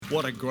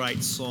What a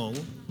great song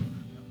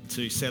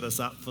to set us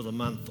up for the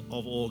month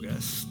of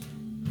August.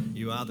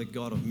 You are the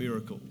God of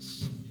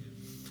miracles.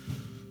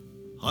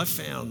 I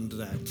found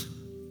that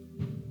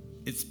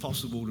it's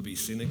possible to be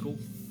cynical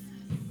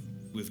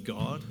with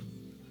God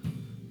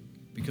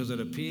because it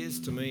appears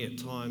to me at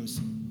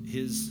times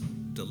his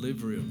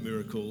delivery of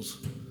miracles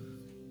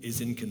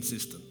is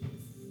inconsistent.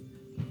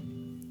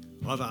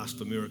 I've asked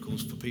for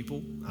miracles for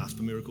people, asked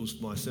for miracles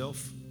for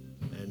myself,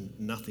 and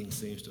nothing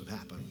seems to have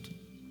happened.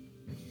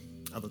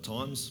 Other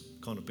times,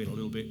 kind of been a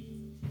little bit,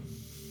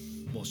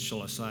 what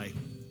shall I say,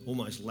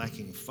 almost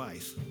lacking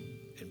faith,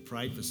 and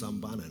prayed for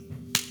someone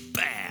and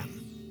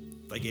bam,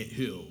 they get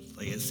healed,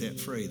 they get set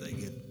free,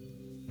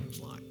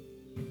 it's like,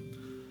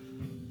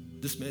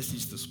 this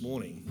message this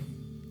morning,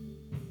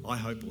 I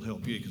hope will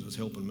help you because it's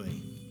helping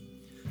me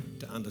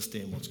to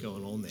understand what's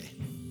going on there,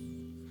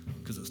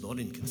 because it's not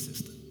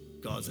inconsistent.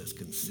 God's as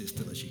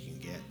consistent as you can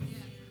get.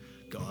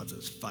 God's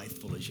as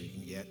faithful as you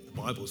can get.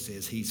 The Bible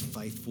says he's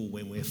faithful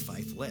when we're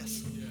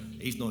faithless.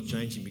 He's not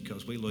changing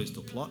because we lose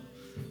the plot.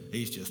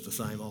 He's just the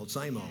same old,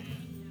 same old.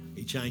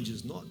 He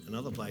changes not.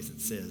 Another place it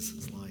says,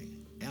 it's like,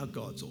 our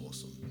God's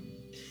awesome.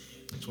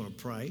 I just want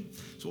to pray.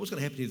 So what's going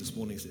to happen here this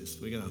morning is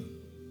this. We're going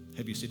to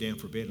have you sit down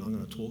for a bit and I'm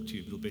going to talk to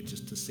you a little bit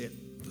just to set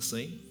the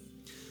scene.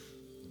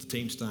 The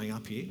team's staying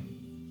up here,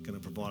 going to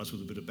provide us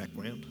with a bit of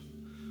background.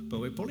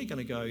 But we're probably going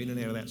to go in and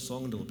out of that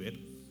song a little bit.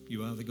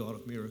 You are the God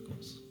of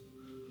miracles.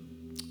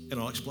 And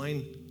I'll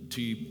explain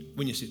to you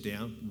when you sit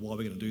down why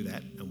we're going to do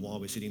that and why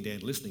we're sitting down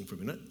listening for a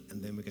minute,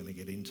 and then we're going to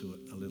get into it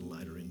a little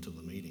later into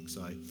the meeting.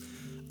 So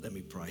let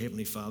me pray.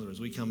 Heavenly Father,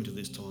 as we come into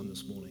this time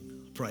this morning,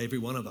 I pray every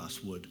one of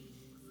us would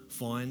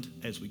find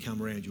as we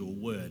come around your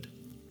word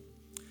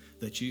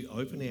that you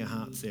open our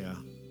hearts,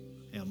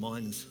 our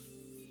minds,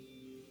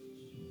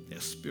 our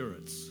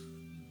spirits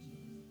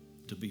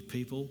to be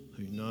people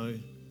who know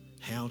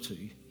how to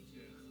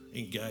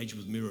engage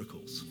with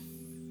miracles.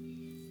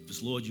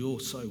 Because Lord, you're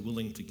so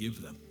willing to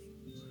give them.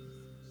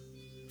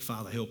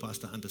 Father, help us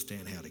to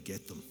understand how to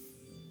get them,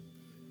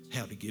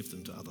 how to give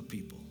them to other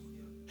people,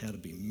 how to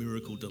be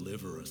miracle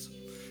deliverers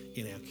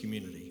in our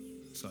community.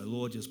 So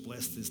Lord, just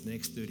bless this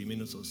next 30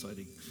 minutes or so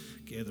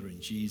together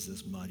in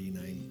Jesus' mighty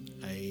name.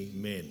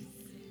 Amen.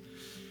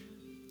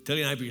 Tell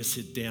your neighbour you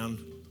sit down,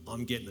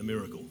 I'm getting a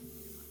miracle.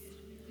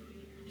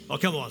 Oh,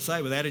 come on, say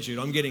it with attitude,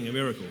 I'm getting a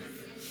miracle.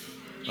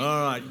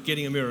 All right,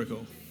 getting a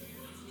miracle.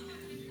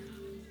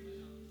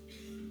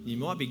 You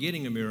might be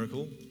getting a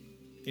miracle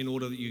in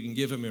order that you can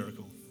give a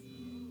miracle.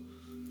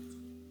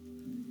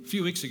 A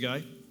few weeks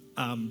ago,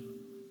 I've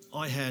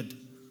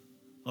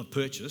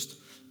purchased,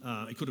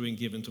 it could have been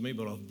given to me,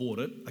 but I've bought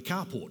it, a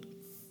carport.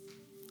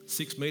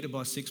 6 metre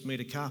by 6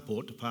 metre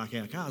carport to park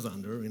our cars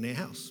under in our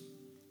house.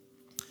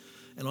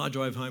 And I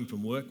drove home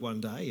from work one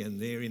day and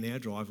there in our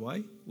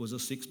driveway was a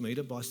 6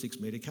 metre by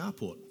 6 metre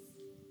carport.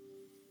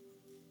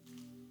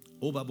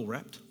 All bubble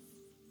wrapped,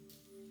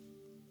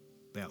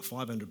 about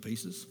 500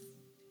 pieces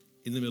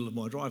in the middle of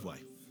my driveway.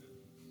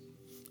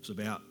 It's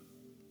about,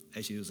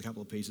 actually there's a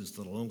couple of pieces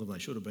that are longer than they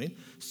should have been,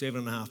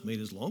 7.5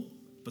 metres long,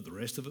 but the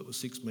rest of it was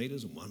 6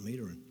 metres and 1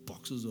 metre and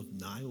boxes of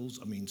nails,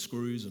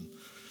 screws and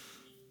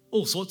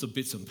all sorts of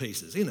bits and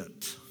pieces in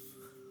it.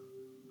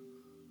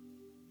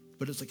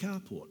 But it's a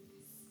carport.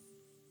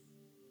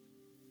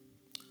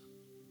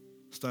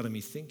 Started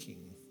me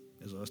thinking,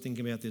 as I was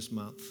thinking about this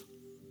month,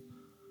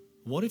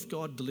 what if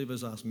God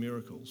delivers us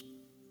miracles,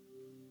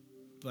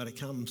 but it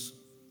comes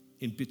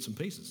in bits and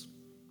pieces?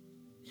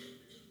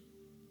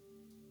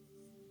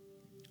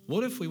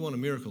 What if we want a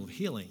miracle of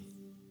healing,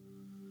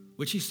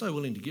 which he's so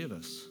willing to give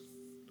us,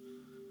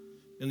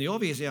 and the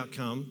obvious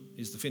outcome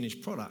is the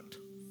finished product,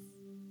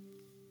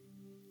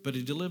 but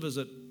he delivers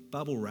it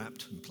bubble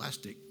wrapped in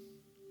plastic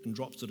and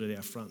drops it at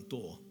our front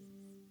door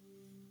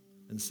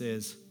and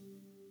says,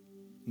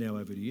 now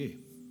over to you.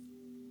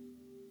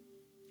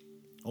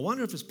 I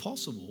wonder if it's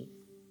possible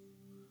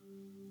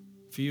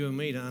for you and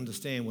me to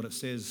understand what it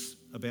says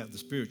about the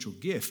spiritual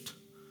gift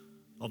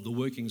of the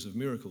workings of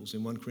miracles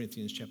in 1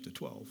 Corinthians chapter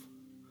 12.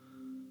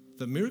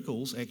 That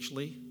miracles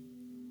actually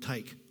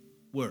take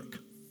work.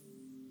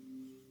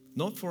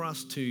 Not for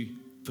us to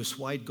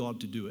persuade God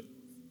to do it.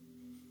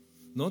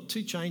 Not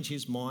to change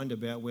his mind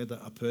about whether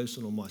a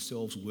person or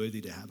myself's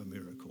worthy to have a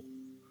miracle.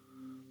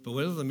 But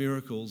whether the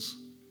miracles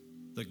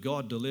that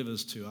God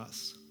delivers to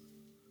us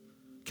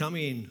come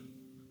in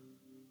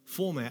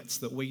formats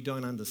that we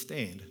don't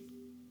understand.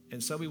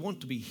 And so we want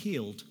to be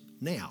healed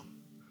now.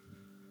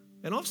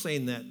 And I've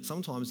seen that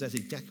sometimes that's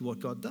exactly what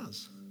God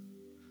does.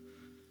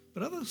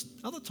 But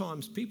other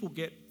times people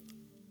get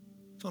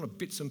kind of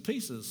bits and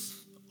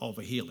pieces of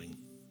a healing.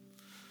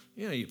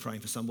 You know, you're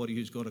praying for somebody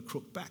who's got a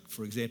crook back,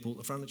 for example, at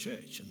the front of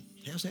church. And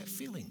how's that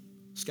feeling?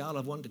 Scale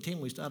of 1 to 10,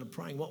 we started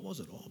praying. What was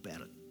it? Oh,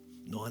 about a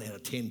 9 out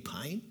of 10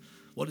 pain.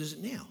 What is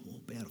it now? Oh,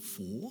 about a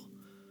 4.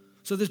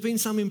 So there's been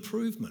some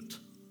improvement.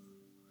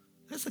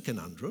 That's a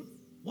conundrum.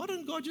 Why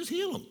doesn't God just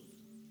heal them?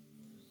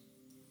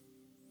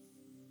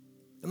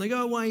 And they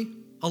go away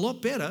a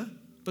lot better,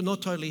 but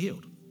not totally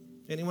healed.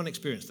 Anyone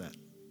experienced that?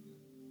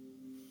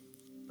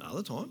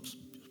 Other times,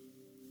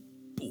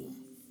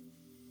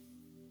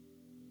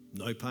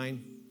 no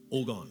pain,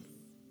 all gone.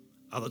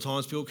 Other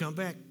times people come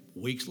back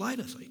weeks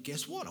later, say,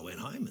 guess what? I went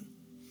home and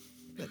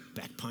that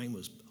back pain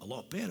was a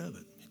lot better,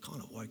 but I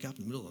kind of woke up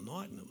in the middle of the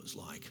night and it was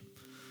like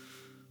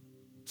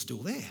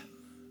still there.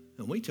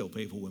 And we tell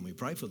people when we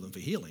pray for them for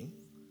healing,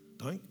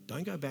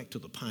 don't go back to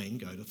the pain,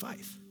 go to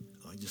faith.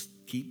 I just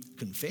keep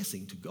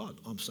confessing to God,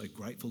 I'm so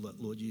grateful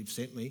that, Lord, you've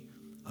sent me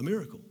a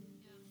miracle.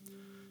 Yeah.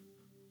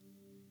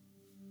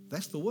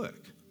 That's the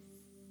work.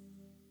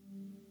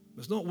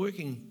 It's not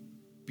working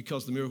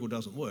because the miracle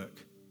doesn't work.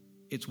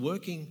 It's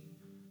working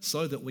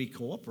so that we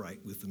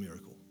cooperate with the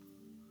miracle.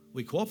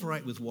 We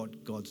cooperate with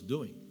what God's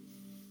doing.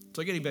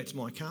 So getting back to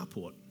my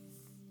carport,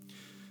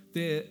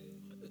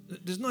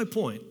 there's no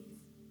point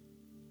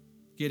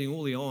getting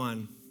all the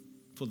iron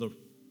for the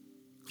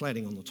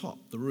cladding on the top,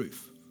 the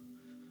roof,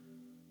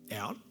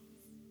 out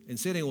and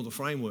setting all the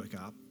framework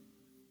up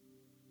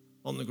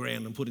on the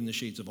ground and putting the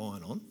sheets of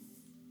iron on,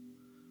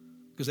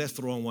 because that's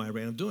the wrong way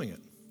around of doing it.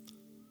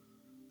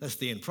 That's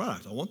the end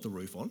product. I want the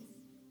roof on,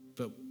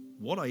 but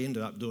what I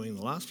ended up doing in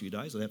the last few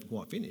days, I haven't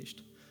quite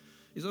finished,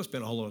 is I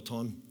spent a whole lot of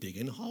time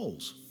digging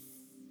holes.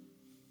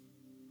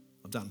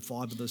 I've done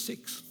 5 of the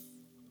 6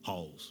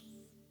 holes.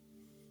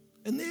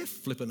 And they're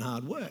flipping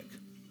hard work.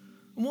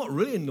 And what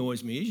really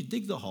annoys me is you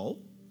dig the hole,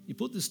 you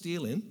put the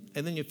steel in,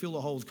 and then you fill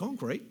the hole with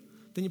concrete,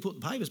 then you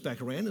put the pavers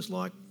back around, it's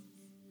like,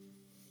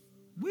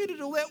 where did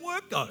all that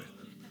work go?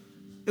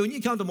 And when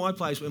you come to my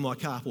place where my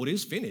carport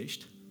is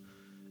finished,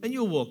 and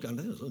you'll walk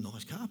under, there's a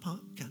nice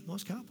carport,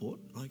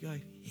 and I go,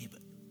 yeah,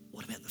 but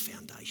what about the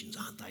foundations?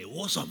 Aren't they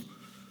awesome?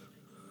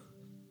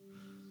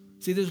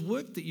 See, there's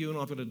work that you and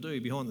I have got to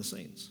do behind the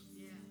scenes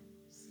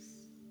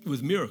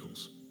with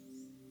miracles.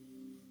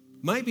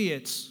 Maybe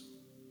it's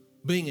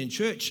being in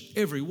church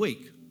every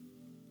week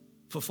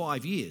for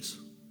 5 years,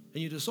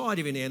 and you decide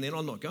every now and then,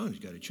 I'm not going to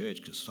go to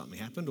church because something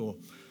happened, or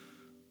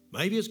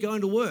maybe it's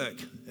going to work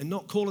and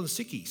not calling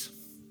sickies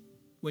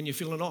when you're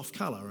feeling off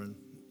colour, and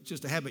it's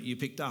just a habit you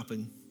picked up.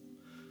 And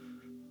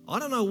I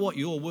don't know what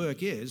your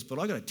work is, but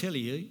I've got to tell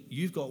you,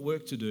 you've got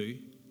work to do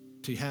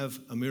to have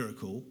a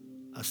miracle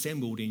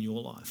assembled in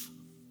your life.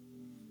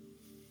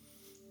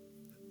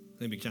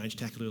 Let me change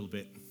tack a little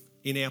bit.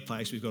 In our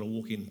place, we've got a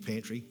walk-in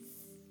pantry.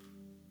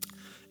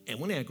 And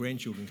when our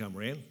grandchildren come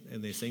around,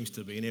 and there seems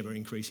to be an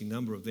ever-increasing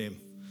number of them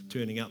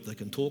turning up that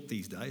can talk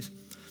these days,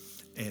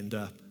 and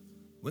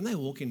when they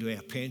walk into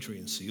our pantry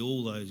and see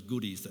all those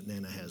goodies that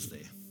Nana has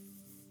there,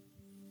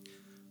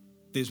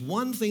 there's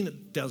one thing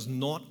that does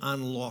not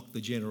unlock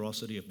the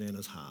generosity of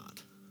Nana's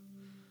heart,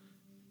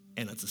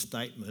 and it's a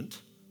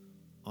statement,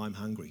 I'm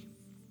hungry.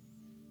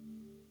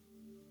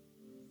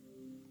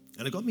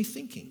 And it got me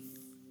thinking.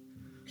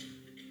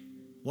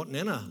 What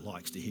Nana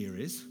likes to hear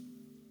is,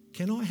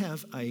 can I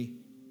have a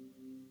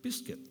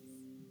biscuit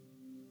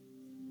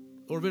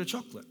or a bit of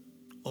chocolate?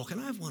 Or can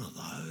I have one of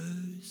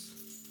those,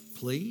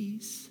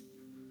 please?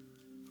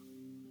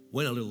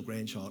 When a little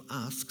grandchild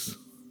asks,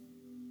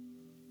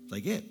 they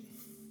get.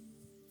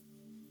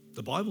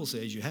 The Bible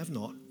says you have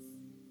not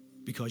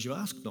because you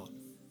ask not.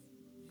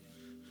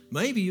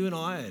 Maybe you and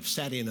I have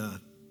sat in a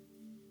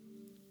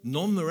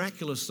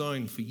non-miraculous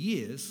zone for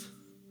years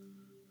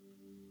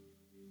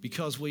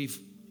because we've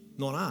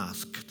not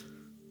asked.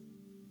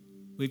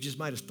 We've just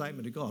made a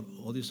statement to God,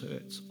 oh, this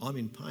hurts. I'm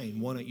in pain.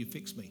 Why don't you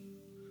fix me?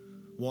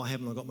 Why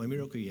haven't I got my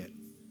miracle yet?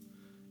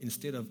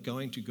 Instead of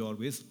going to God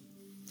with,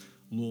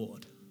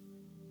 Lord,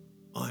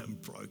 I am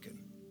broken.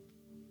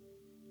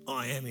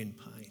 I am in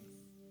pain.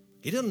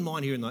 He doesn't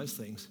mind hearing those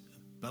things,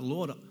 but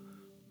Lord,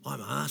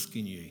 I'm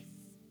asking you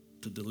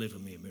to deliver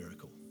me a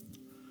miracle.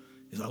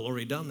 Has I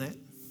already done that?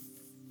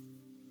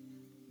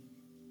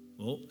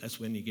 Well, that's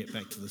when you get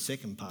back to the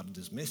second part of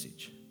this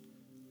message.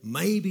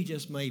 Maybe,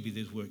 just maybe,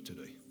 there's work to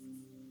do.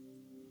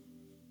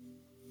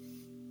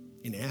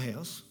 In our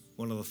house,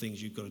 one of the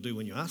things you've got to do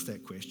when you ask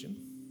that question,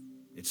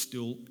 it's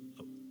still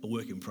a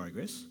work in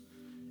progress,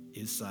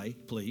 is say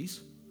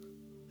please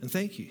and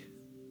thank you.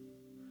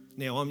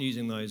 Now, I'm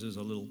using those as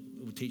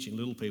we're teaching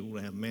little people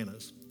to have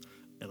manners,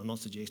 and I'm not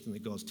suggesting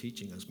that God's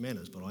teaching us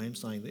manners, but I am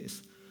saying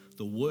this.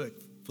 The work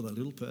for the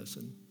little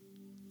person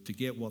to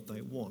get what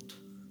they want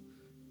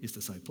is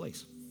to say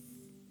please.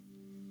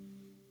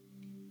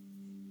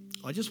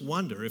 I just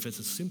wonder if it's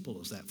as simple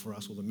as that for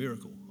us with a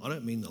miracle. I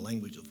don't mean the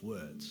language of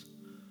words,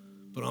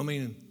 but I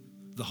mean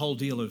the whole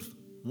deal of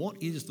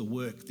what is the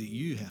work that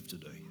you have to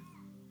do?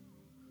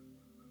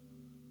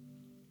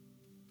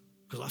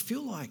 Because I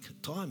feel like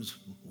at times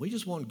we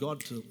just want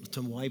God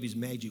to wave his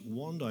magic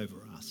wand over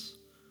us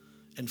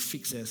and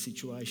fix our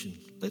situation.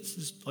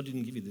 I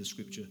didn't give you this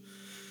scripture,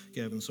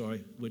 Gavin,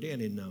 sorry. We're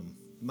down in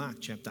Mark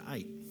chapter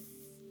 8.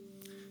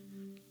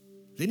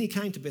 Then he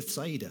came to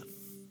Bethsaida,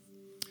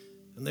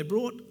 and they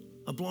brought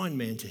a blind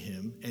man to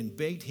him and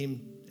begged him,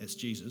 as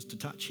Jesus, to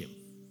touch him.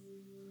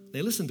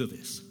 Now listen to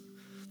this.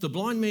 The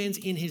blind man's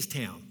in his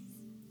town,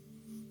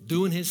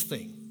 doing his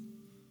thing,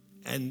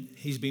 and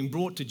he's been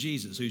brought to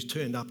Jesus, who's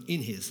turned up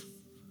in his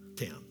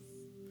town.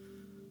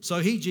 So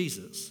he,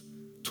 Jesus,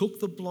 took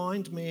the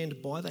blind man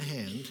by the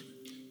hand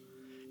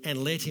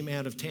and led him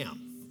out of town.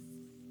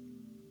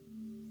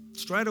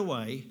 straight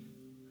away,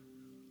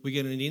 we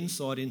get an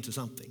insight into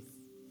something.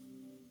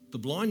 The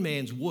blind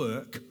man's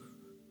work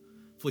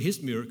for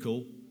his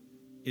miracle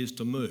is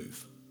to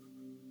move.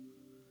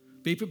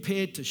 Be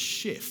prepared to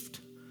shift.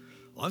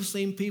 I've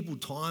seen people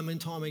time and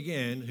time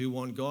again who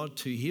want God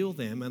to heal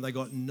them and they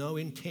got no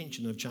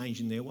intention of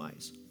changing their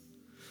ways.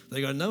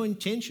 They got no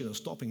intention of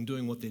stopping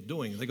doing what they're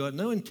doing. They got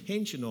no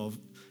intention of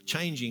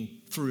changing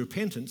through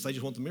repentance. They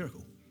just want the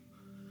miracle.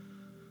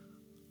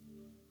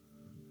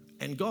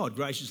 And God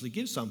graciously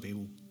gives some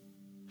people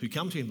who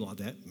come to him like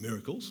that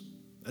miracles.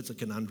 That's a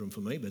conundrum for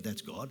me, but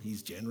that's God.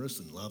 He's generous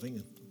and loving,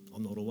 and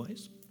I'm not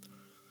always.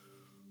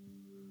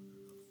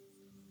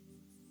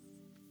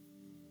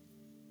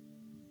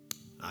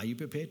 Are you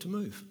prepared to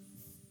move?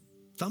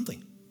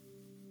 Something.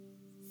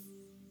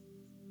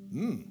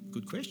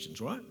 Good questions,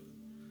 right?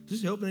 Is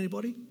this helping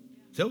anybody?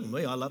 It's helping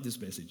me. I love this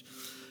message.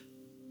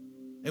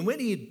 And when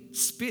he had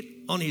spit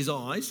on his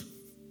eyes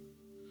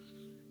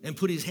and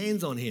put his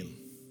hands on him,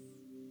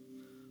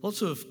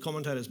 lots of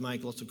commentators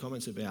make lots of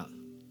comments about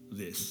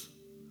this.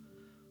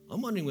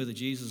 I'm wondering whether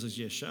Jesus is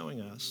just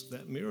showing us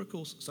that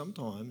miracles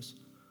sometimes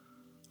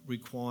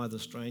require the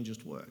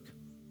strangest work.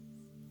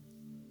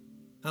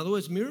 In other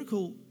words,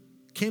 miracle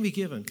can be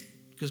given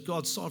because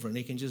God's sovereign.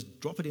 He can just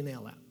drop it in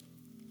our lap.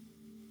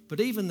 But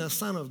even the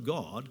Son of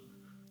God,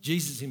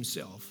 Jesus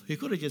himself, he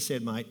could have just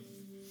said, mate,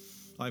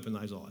 open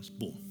those eyes.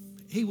 Boom.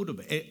 He would have,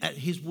 at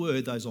his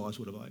word, those eyes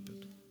would have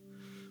opened.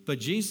 But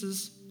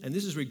Jesus, and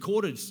this is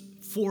recorded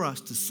for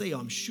us to see,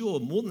 I'm sure,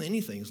 more than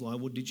anything, is like,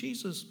 well, did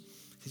Jesus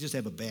just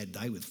have a bad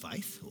day with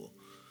faith? Or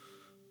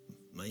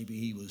maybe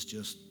he was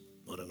just,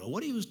 I don't know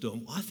what he was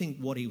doing. I think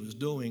what he was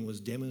doing was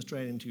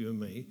demonstrating to you and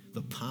me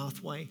the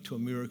pathway to a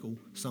miracle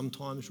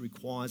sometimes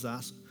requires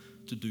us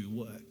to do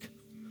work.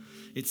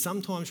 It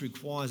sometimes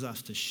requires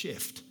us to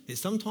shift. It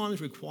sometimes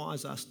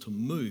requires us to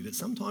move. It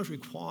sometimes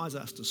requires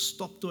us to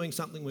stop doing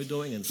something we're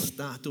doing and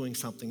start doing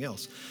something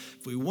else.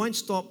 If we won't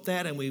stop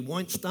that and we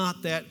won't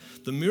start that,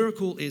 the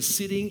miracle is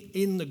sitting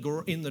in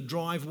the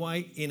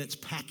driveway in its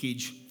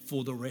package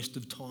for the rest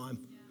of time.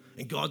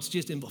 And God's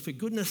just, for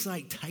goodness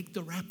sake, take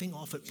the wrapping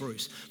off it,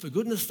 Bruce. For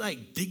goodness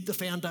sake, dig the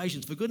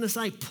foundations. For goodness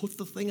sake, put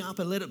the thing up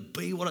and let it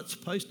be what it's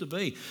supposed to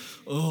be.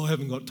 Oh, I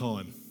haven't got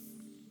time.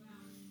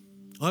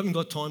 I haven't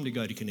got time to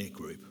go to Connect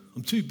Group.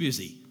 I'm too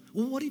busy.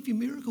 Well, what if your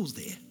miracle's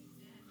there?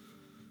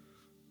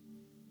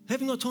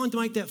 Haven't got time to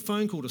make that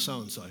phone call to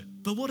so-and-so.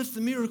 But what if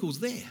the miracle's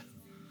there?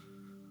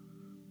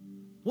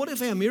 What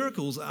if our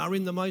miracles are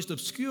in the most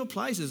obscure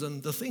places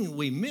and the thing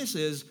we miss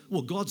is,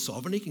 well, God's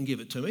sovereign, he can give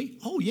it to me.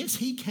 Oh, yes,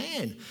 he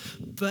can.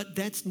 But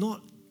that's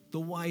not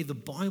the way the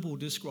Bible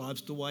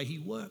describes the way he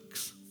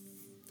works.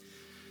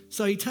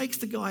 So he takes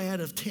the guy out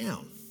of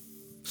town,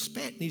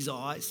 spat in his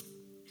eyes,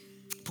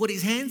 put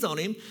his hands on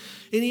him,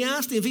 and he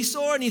asked him if he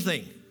saw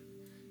anything.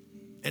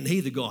 And he,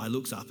 the guy,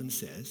 looks up and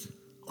says,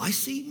 I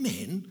see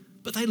men,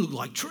 but they look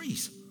like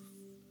trees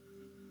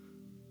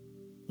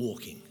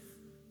walking.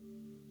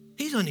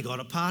 He's only got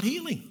a part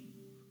healing.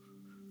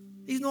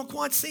 He's not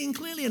quite seeing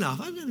clearly enough.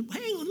 Hang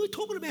on, we're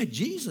talking about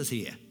Jesus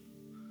here.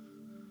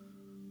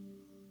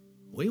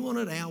 We want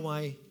it our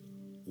way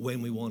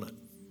when we want it.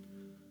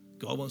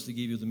 God wants to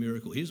give you the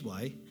miracle his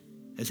way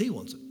as he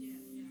wants it.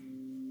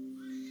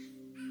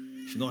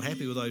 If you're not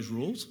happy with those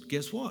rules,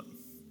 guess what?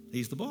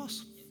 He's the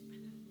boss.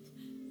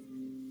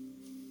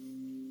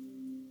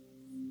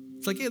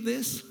 So get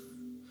this.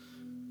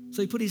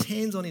 So he put his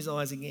hands on his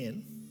eyes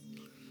again.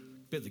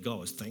 I bet the guy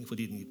was thankful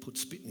he didn't put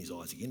spit in his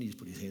eyes again. He just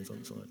put his hands on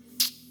his side.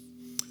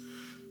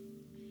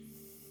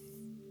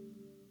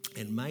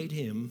 And made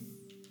him,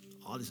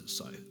 oh, this is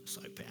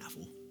so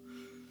powerful,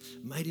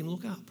 made him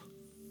look up.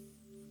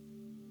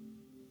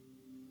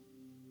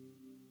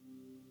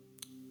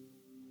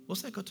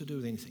 What's that got to do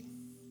with anything?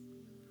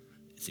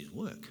 It's his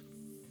work.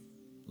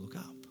 Look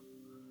up.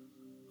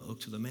 I look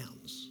to the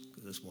mountains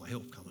because that's where my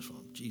help comes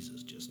from.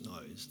 Jesus just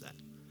knows that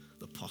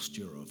the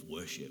posture of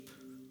worship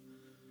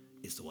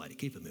is the way to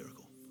keep a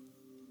miracle.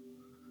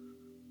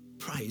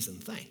 Praise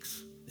and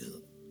thanks.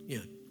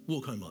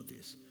 Walk home like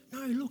this.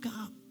 No, look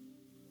up.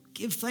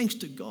 Give thanks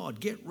to God.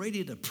 Get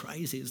ready to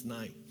praise his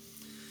name.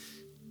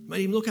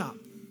 Made him look up.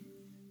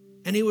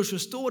 And he was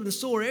restored and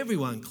saw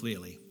everyone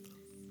clearly.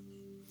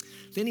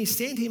 Then he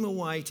sent him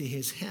away to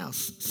his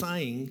house,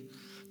 saying,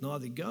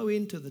 neither go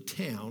into the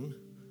town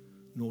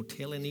nor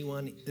tell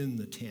anyone in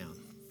the town.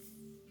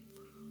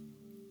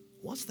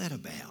 What's that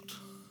about?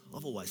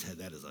 I've always had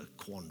that as a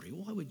quandary.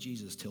 Why would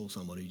Jesus tell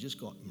someone who just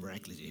got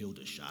miraculously healed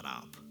to shut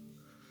up?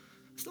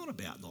 It's not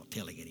about not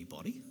telling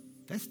anybody.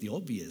 That's the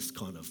obvious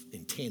kind of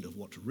intent of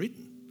what's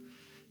written.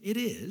 It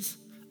is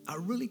a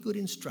really good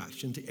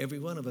instruction to every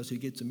one of us who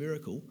gets a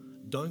miracle.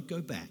 Don't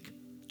go back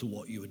to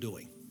what you were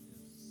doing.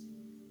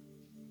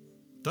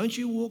 Don't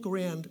you walk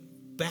around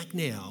back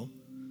now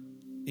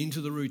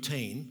into the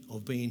routine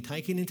of being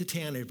taken into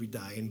town every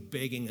day and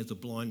begging as a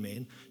blind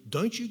man.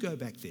 Don't you go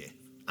back there.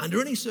 Under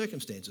any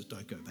circumstances,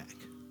 don't go back.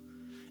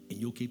 And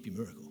you'll keep your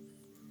miracle.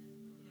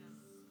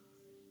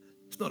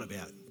 It's not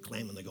about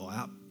clamming the guy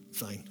up,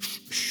 saying,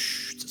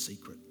 shh, it's a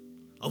secret.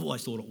 I've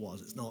always thought it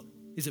was. It's not.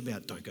 is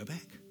about don't go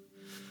back.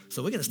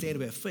 So we're going to stand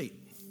to our feet.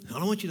 And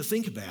I want you to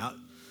think about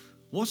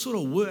what sort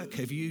of work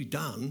have you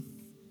done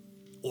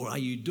or are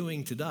you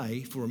doing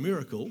today for a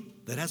miracle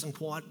that hasn't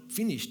quite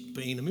finished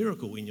being a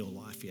miracle in your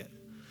life yet?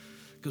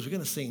 Because we're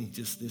going to sing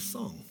just this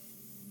song.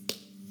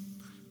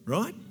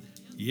 Right?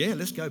 Yeah,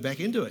 let's go back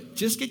into it.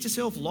 Just get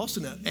yourself lost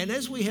in it. And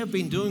as we have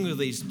been doing with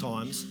these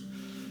times,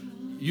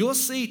 your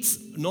seat's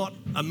not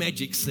a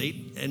magic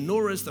seat, and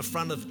nor is the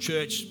front of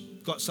church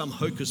got some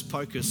hocus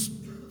pocus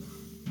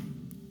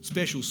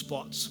special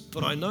spots.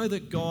 But I know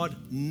that God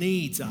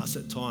needs us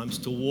at times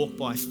to walk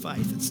by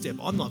faith and step.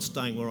 I'm not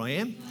staying where I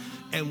am.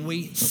 And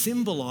we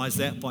symbolise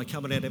that by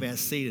coming out of our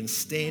seat and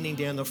standing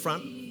down the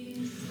front.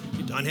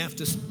 You don't have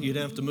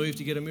to move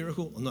to get a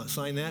miracle. I'm not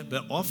saying that,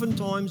 but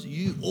oftentimes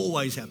you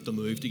always have to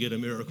move to get a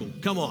miracle.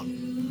 Come on.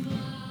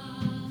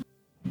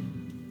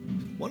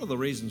 One of the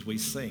reasons we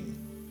sing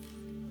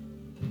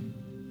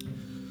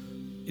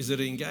is that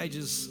it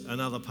engages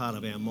another part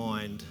of our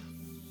mind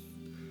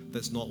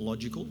that's not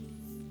logical.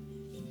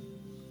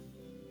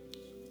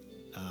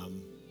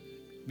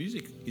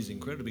 Music is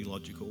incredibly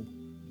logical,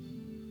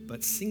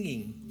 but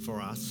singing for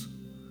us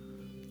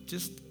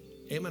just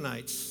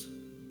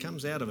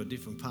comes out of a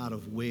different part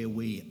of where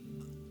we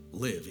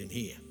live in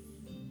here.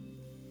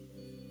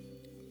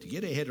 To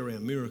get our head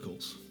around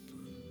miracles,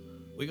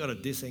 we got to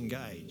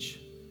disengage,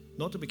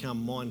 not to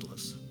become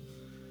mindless,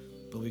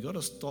 but we got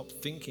to stop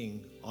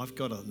thinking, I've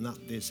got to nut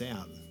this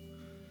out.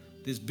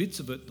 There's bits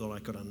of it that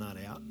I've got to nut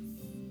out.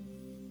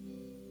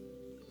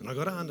 And I've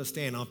got to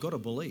understand, I've got to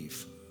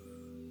believe.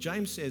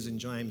 James says in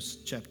James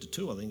chapter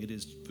 2, I think it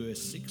is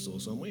verse 6 or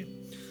somewhere.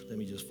 Let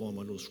me just find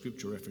my little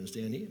scripture reference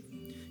down here.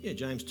 Yeah,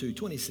 James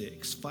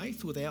 2:26.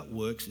 Faith without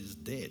works is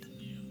dead.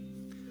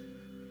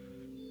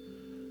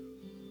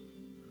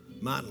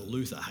 Martin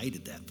Luther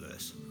hated that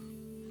verse.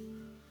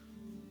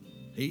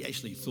 He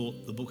actually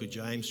thought the book of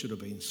James should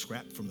have been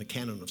scrapped from the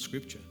canon of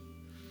Scripture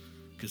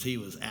because he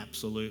was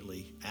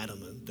absolutely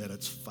adamant that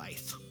it's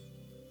faith.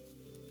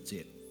 That's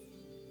it.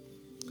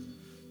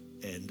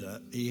 And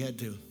he had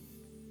to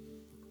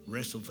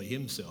wrestle for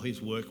himself.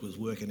 His work was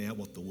working out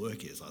what the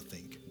work is, I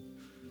think.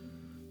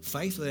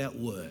 Faith without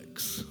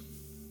works.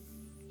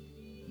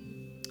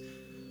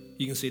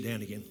 You can sit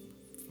down again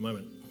for a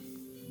moment.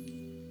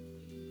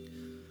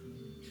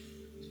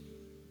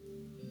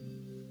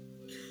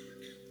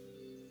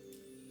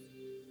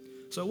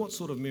 So what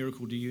sort of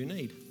miracle do you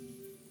need?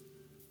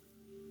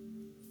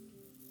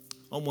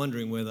 I'm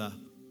wondering whether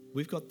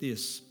we've got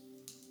this,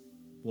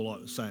 well,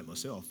 I say it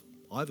myself,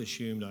 I've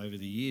assumed over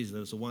the years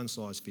that it's a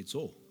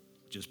one-size-fits-all.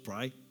 Just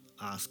pray,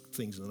 ask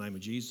things in the name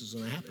of Jesus,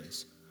 and it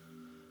happens.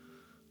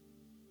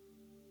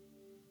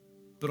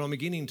 But I'm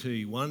beginning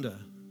to wonder,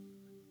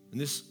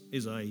 and this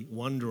is a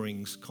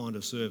wondering kind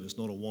of service,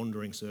 not a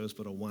wandering service,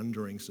 but a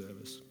wondering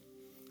service.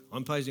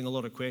 I'm posing a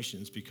lot of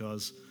questions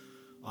because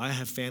I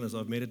have found as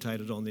I've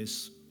meditated on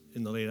this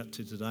in the lead up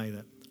to today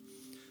that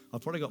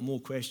I've probably got more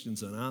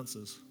questions than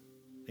answers.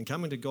 And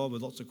coming to God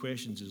with lots of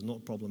questions is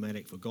not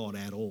problematic for God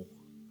at all.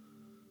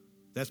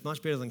 That's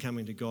much better than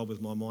coming to God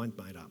with my mind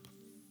made up.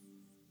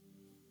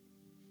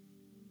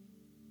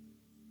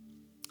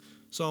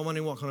 So I'm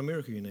wondering what kind of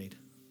miracle you need.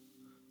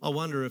 I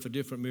wonder if a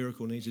different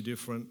miracle needs a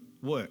different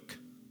work,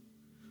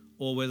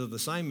 or whether the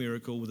same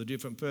miracle with a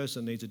different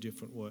person needs a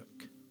different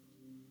work.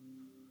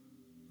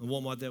 And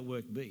what might that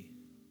work be?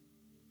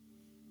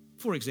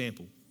 For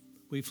example,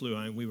 we flew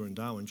home. We were in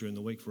Darwin during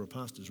the week for a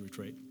pastor's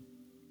retreat.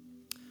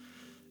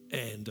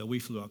 And we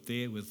flew up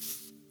there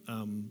with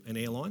an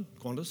airline,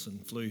 Qantas,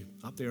 and flew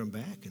up there and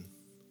back. And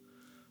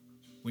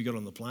we got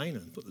on the plane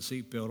and put the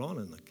seatbelt on,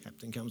 and the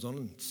captain comes on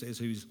and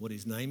says what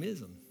his name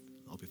is. And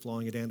I'll be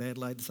flying it down to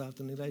Adelaide this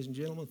afternoon, ladies and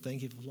gentlemen.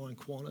 Thank you for flying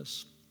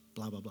Qantas,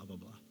 blah, blah, blah, blah,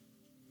 blah.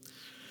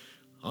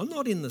 I'm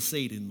not in the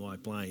seat in my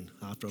plane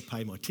after I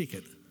pay my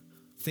ticket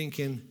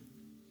thinking,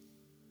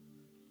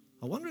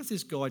 I wonder if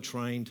this guy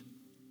trained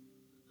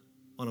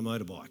on a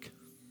motorbike.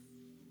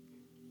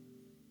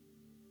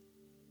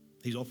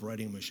 He's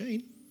operating a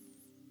machine.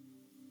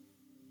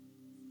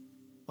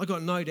 I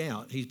got no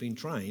doubt he's been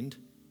trained.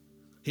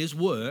 His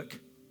work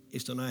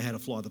is to know how to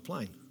fly the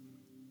plane.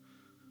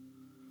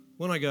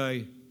 When I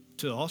go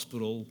to the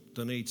hospital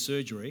to need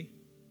surgery,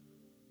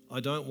 I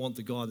don't want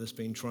the guy that's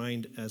been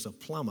trained as a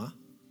plumber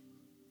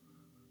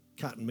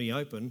cutting me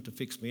open to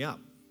fix me up.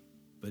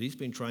 But he's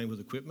been trained with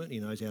equipment. He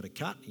knows how to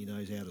cut. He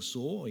knows how to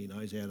saw. He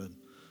knows how to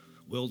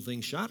weld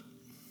things shut.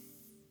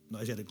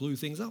 Knows how to glue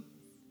things up.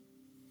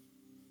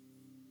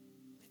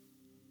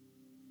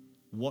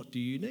 What do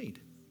you need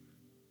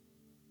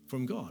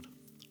from God?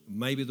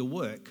 Maybe the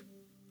work,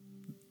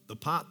 the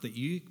part that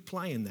you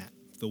play in that,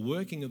 the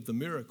working of the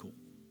miracle.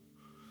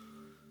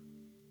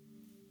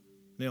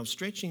 Now, I'm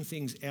stretching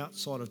things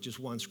outside of just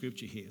one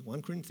scripture here.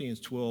 1 Corinthians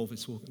 12,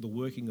 it's the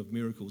working of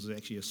miracles is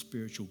actually a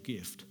spiritual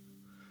gift.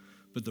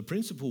 But the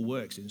principle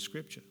works in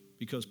Scripture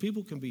because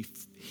people can be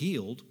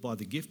healed by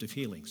the gift of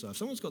healing. So if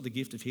someone's got the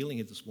gift of healing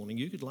here this morning,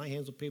 you could lay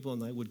hands on people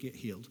and they would get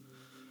healed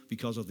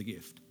because of the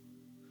gift.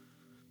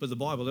 But the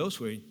Bible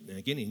elsewhere,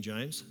 again in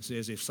James,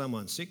 says if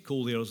someone's sick,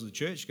 call the elders of the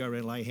church, go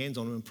around, lay hands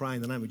on them and pray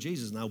in the name of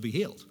Jesus and they'll be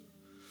healed.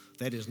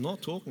 That is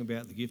not talking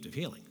about the gift of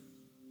healing.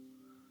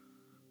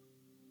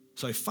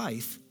 So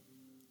faith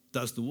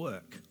does the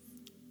work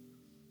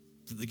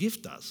that the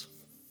gift does.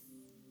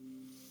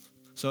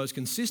 So it's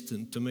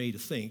consistent to me to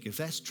think, if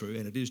that's true,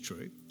 and it is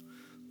true,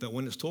 that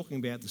when it's talking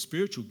about the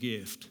spiritual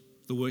gift,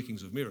 the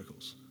workings of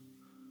miracles,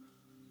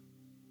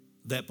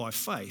 that by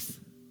faith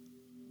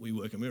we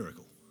work a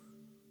miracle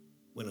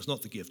when it's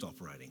not the gift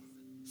operating.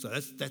 So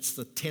that's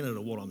the tenet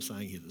of what I'm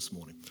saying here this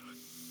morning.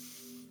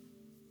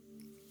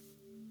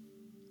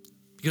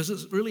 Because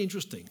it's really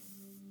interesting.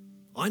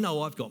 I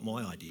know I've got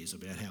my ideas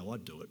about how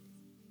I'd do it.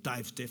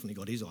 Dave's definitely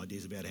got his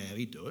ideas about how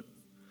he'd do it.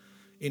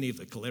 Any of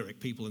the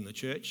choleric people in the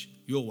church,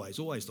 your way's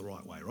always the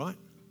right way, right?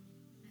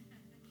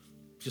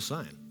 Just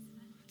saying.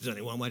 There's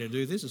only one way to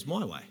do this, it's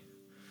my way.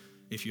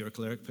 If you're a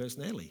choleric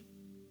personality.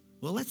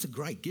 Well, that's a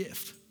great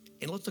gift.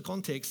 In lots of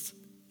contexts,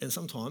 and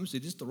sometimes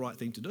it is the right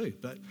thing to do,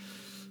 but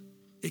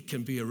it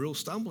can be a real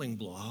stumbling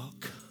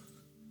block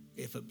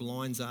if it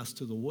blinds us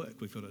to the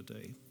work we've got to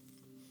do.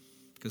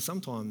 Because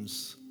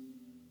sometimes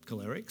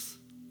cholerics,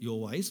 your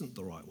way isn't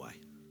the right way.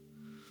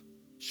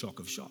 Shock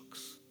of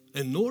shocks.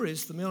 And nor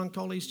is the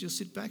melancholies just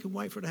sit back and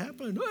wait for it to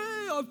happen.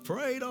 Hey, I've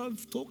prayed,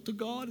 I've talked to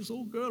God, it's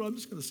all good. I'm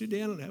just going to sit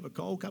down and have a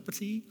cold cup of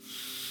tea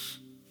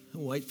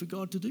and wait for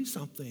God to do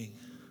something.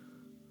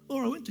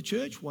 Or I went to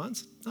church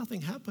once,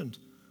 nothing happened.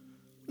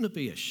 Wouldn't it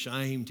be a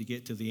shame to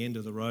get to the end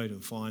of the road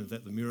and find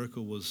that the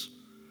miracle was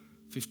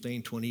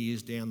 15, 20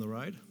 years down the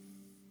road?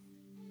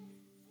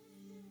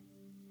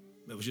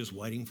 It was just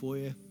waiting for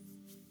you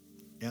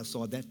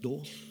outside that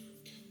door.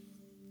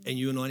 And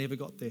you and I never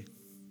got there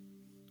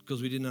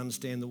because we didn't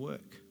understand the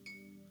work.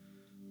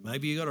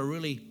 Maybe you got a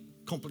really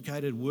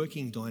complicated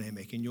working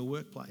dynamic in your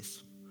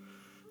workplace.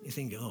 You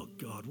think, oh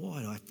God,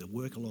 why do I have to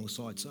work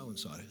alongside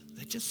so-and-so?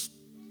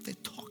 They're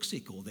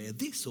toxic, or they're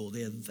this, or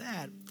they're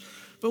that.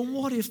 But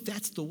what if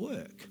that's the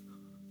work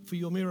for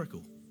your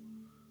miracle?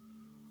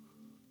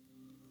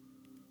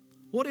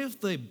 What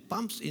if the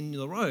bumps in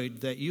the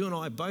road that you and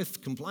I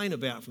both complain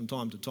about from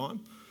time to time,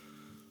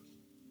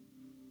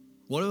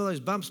 whatever those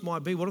bumps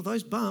might be, what if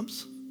those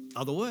bumps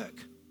are the work?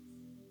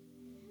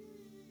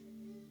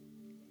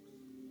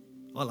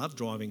 I love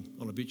driving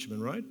on a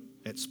bitumen road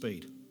at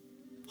speed,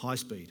 high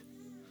speed.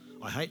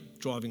 I hate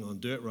driving on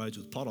dirt roads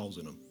with potholes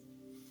in them.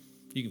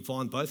 You can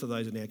find both of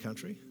those in our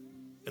country,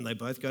 and they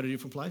both go to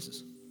different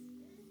places.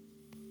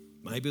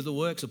 Maybe the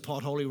work's a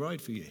potholey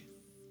road for you.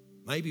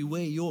 Maybe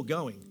where you're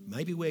going,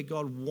 maybe where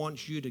God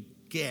wants you to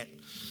get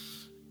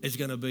is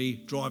going to be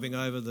driving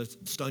over the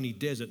stony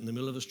desert in the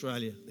middle of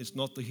Australia. It's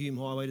not the Hume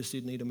Highway to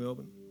Sydney to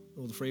Melbourne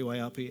or the freeway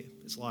up here.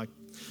 It's like,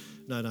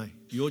 no,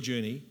 your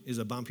journey is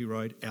a bumpy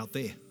road out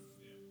there.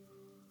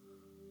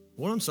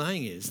 What I'm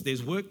saying is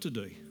there's work to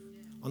do.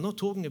 I'm not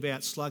talking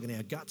about slugging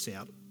our guts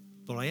out,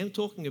 but I am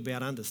talking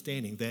about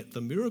understanding that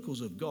the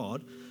miracles of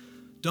God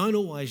don't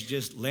always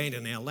just land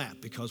in our lap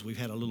because we've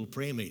had a little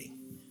prayer meeting.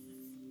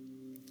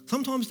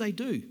 Sometimes they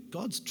do.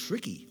 God's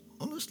tricky.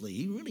 Honestly,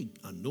 he really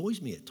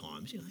annoys me at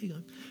times. You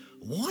go,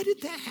 why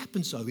did that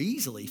happen so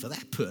easily for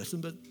that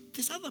person, but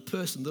this other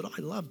person that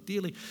I love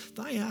dearly,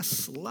 they are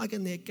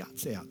slugging their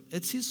guts out.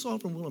 It's his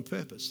sovereign will and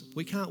purpose.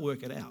 We can't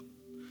work it out.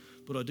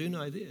 But I do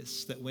know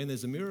this, that when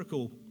there's a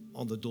miracle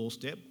on the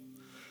doorstep,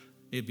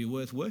 it'd be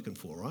worth working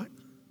for, right?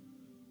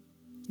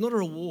 It's not a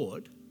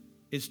reward.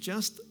 It's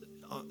just,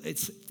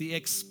 it's the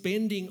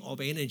expending of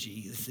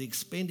energy. It's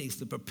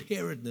the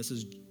preparedness,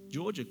 as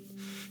Georgia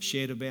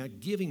shared about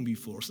giving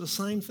before. It's the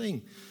same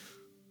thing.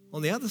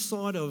 On the other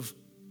side of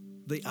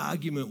the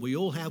argument we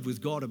all have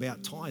with God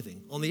about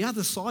tithing, on the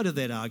other side of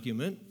that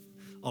argument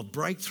of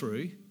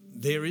breakthrough,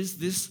 there is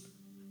this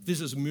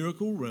is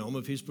miracle realm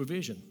of his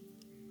provision.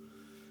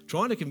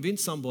 Trying to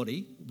convince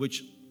somebody,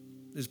 which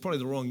is probably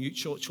the wrong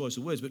choice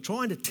of words, but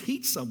trying to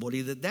teach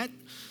somebody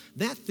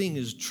that thing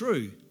is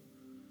true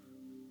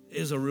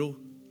is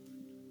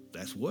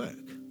that's work.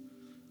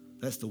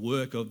 That's the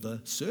work of the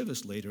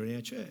service leader in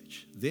our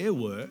church. Their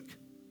work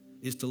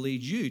is to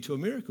lead you to a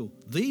miracle.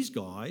 These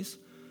guys,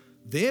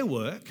 their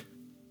work,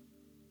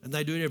 and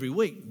they do it every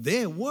week,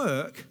 their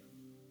work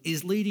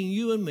is leading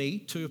you and me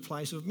to a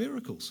place of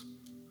miracles.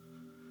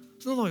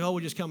 It's not like, we're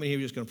just coming here,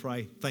 we're just going to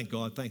pray. Thank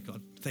God, thank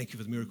God. Thank you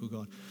for the miracle,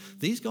 God.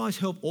 These guys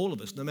help all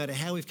of us, no matter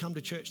how we've come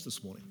to church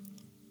this morning.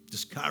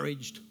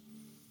 Discouraged,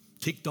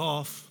 ticked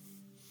off,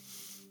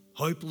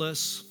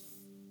 hopeless,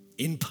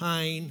 in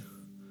pain,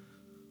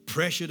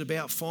 pressured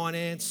about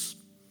finance,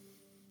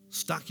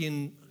 stuck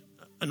in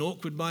an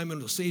awkward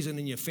moment or season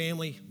in your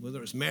family,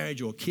 whether it's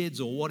marriage or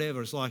kids or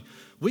whatever. It's like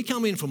we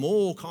come in from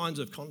all kinds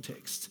of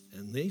contexts,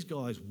 and these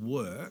guys'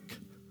 work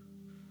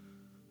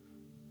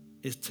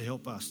is to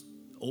help us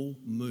all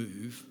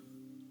move.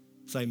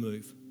 Say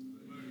move.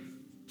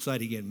 Say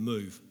it again,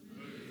 move.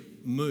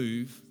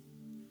 Move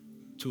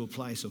to a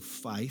place of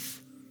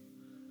faith,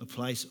 a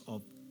place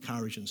of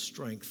courage and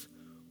strength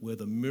where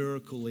the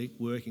miracle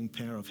working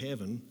power of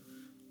heaven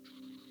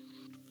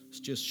is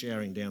just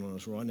showering down on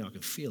us right now. I can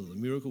feel the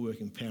miracle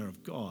working power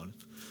of God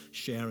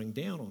showering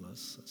down on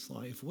us. It's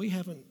like if we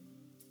haven't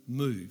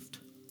moved,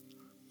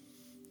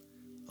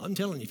 I'm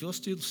telling you, if you're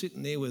still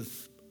sitting there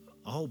with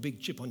a whole big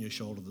chip on your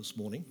shoulder this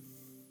morning,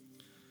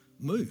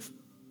 move.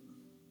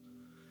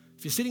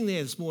 If you're sitting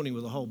there this morning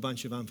with a whole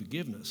bunch of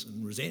unforgiveness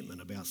and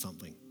resentment about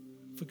something,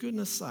 for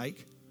goodness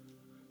sake,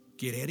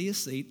 get out of your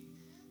seat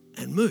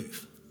and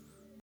move.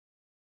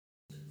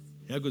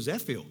 How good does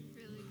that feel?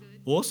 Really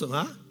good. Awesome,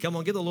 huh? Come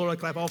on, give the Lord a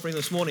clap offering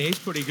this morning. He's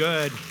pretty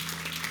good.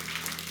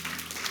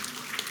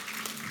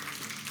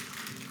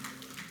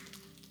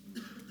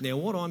 Now,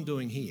 what I'm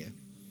doing here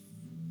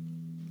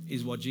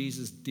is what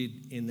Jesus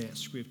did in that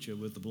scripture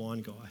with the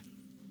blind guy.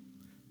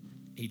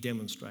 He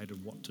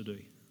demonstrated what to do.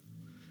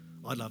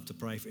 I'd love to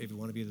pray for every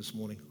one of you this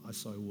morning. I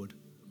so would,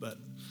 but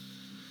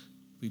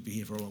we'd be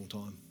here for a long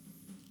time.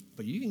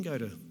 But you can go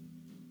to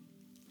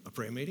a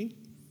prayer meeting.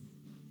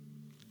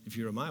 If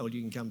you're a male,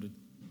 you can come to,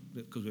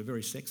 because we're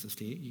very sexist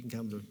here, you can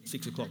come to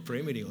 6 o'clock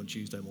prayer meeting on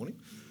Tuesday morning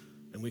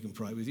and we can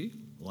pray with you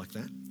like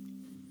that.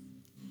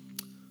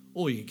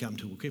 Or you can come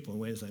to Equip on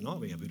Wednesday night.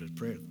 We have a bit of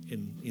prayer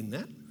in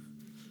that.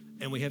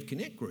 And we have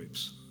connect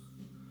groups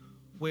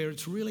where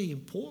it's really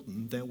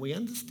important that we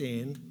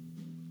understand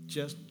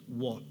just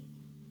what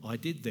I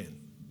did then.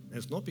 And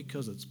it's not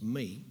because it's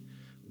me.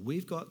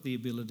 We've got the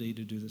ability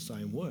to do the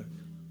same work.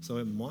 So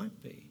it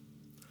might be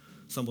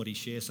somebody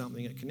share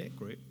something at connect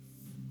group.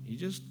 You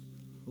just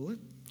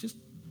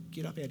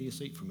get up out of your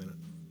seat for a minute.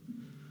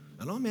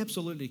 And I'm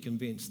absolutely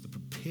convinced the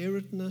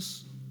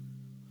preparedness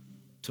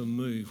to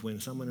move when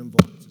someone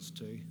invites us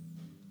to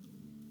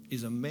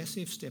is a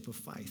massive step of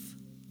faith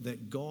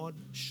that God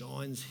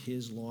shines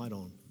his light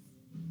on.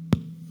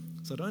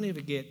 So don't ever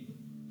get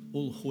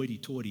all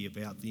hoity-toity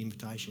about the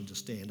invitation to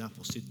stand up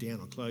or sit down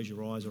or close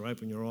your eyes or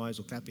open your eyes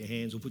or clap your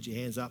hands or put your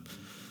hands up.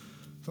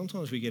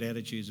 Sometimes we get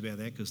attitudes about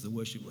that because the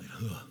worship leader,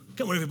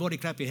 come on everybody,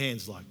 clap your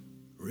hands. Like,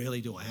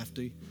 really, do I have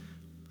to?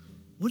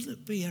 Wouldn't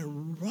it be a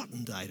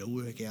rotten day to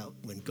work out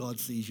when God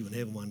sees you in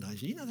heaven one day?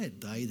 So you know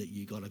that day that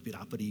you got a bit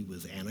uppity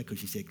with Anna because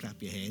she said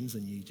clap your hands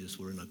and you just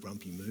were in a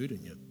grumpy mood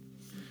and you...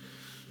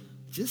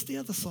 Just the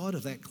other side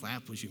of that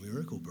clap was your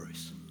miracle,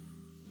 Bruce.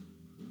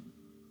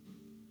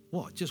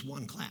 What, just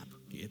one clap?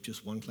 Yep,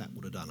 just one clap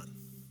would have done it.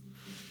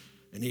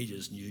 And he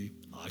just knew,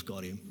 I've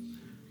got him.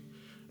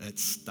 That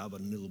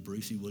stubborn little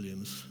Brucey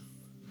Williams,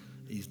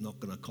 he's not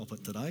going to cop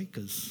it today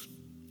because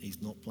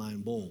he's not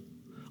playing ball.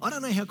 I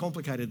don't know how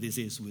complicated this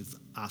is with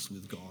us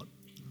with God.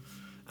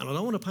 And I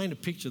don't want to paint a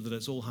picture that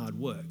it's all hard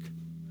work,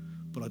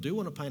 but I do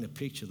want to paint a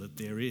picture that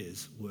there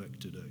is work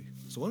to do.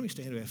 So why don't we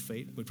stand to our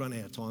feet? We've run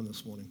out of time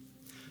this morning.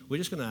 We're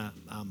just going to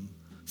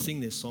sing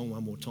this song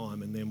one more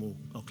time and then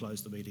I'll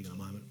close the meeting in a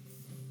moment.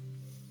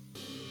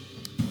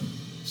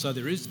 So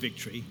there is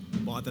victory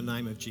by the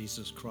name of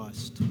Jesus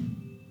Christ.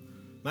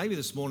 Maybe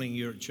this morning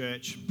you're at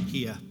church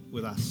here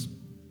with us.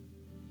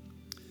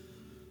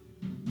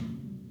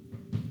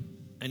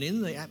 And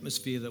in the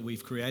atmosphere that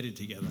we've created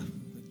together,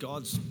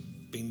 God's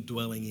been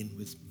dwelling in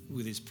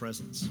with his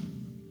presence.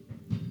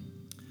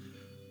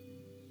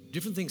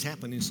 Different things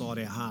happen inside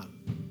our heart.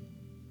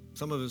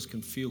 Some of us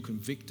can feel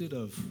convicted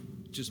of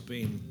just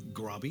being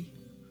grubby.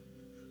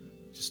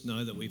 Just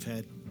know that we've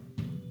had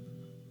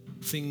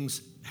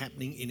things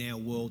happening in our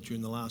world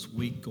during the last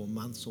week or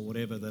months or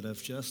whatever that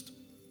have just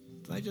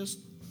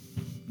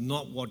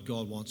not what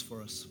God wants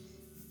for us.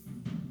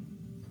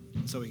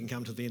 So we can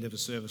come to the end of a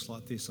service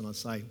like this and I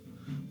say,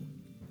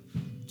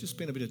 just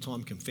spend a bit of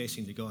time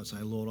confessing to God and say,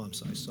 Lord, I'm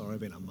so sorry,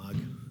 I've been a mug.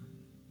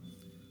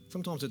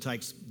 Sometimes it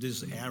takes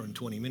this hour and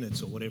 20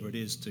 minutes or whatever it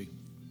is to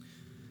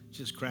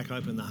just crack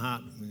open the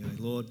heart and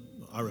go, Lord,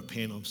 I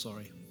repent, I'm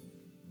sorry.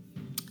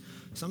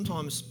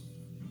 Sometimes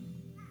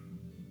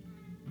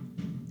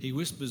he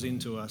whispers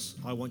into us,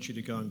 I want you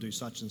to go and do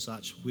such and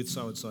such with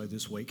so-and-so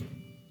this week.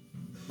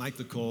 Make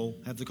the call,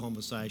 have the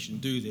conversation,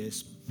 do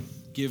this,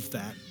 give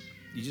that.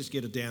 You just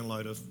get a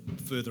download of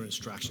further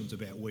instructions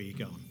about where you're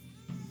going.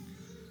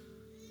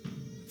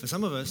 For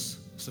some of us,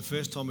 it's the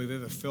first time we've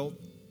ever felt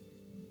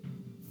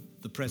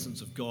the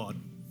presence of God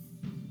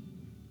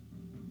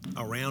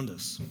around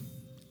us.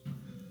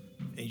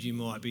 And you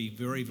might be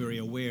very, very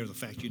aware of the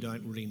fact you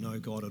don't really know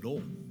God at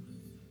all.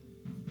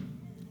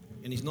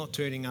 And he's not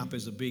turning up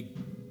as a big,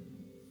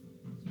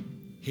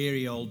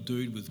 hairy old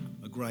dude with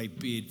a grey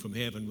beard from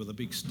heaven with a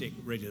big stick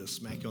ready to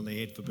smack you on the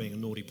head for being a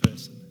naughty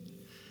person.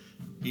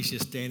 He's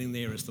just standing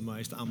there as the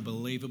most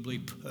unbelievably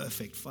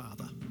perfect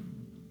Father,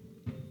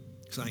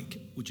 saying,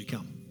 would you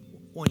come?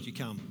 Why don't you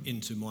come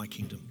into my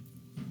kingdom?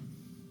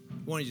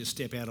 Why don't you just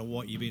step out of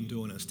what you've been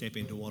doing and step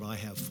into what I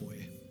have for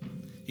you?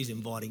 He's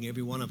inviting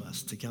every one of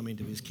us to come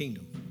into his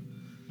kingdom.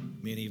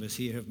 Many of us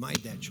here have made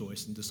that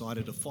choice and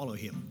decided to follow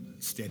him,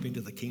 step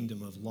into the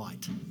kingdom of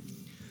light.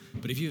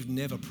 But if you've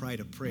never prayed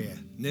a prayer,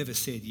 never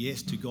said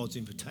yes to God's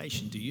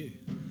invitation to you,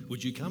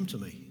 would you come to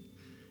me?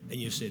 And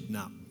you've said,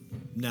 no.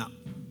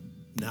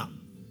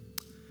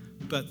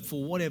 But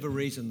for whatever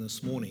reason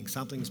this morning,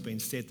 something's been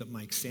said that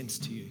makes sense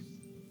to you.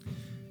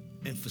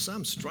 And for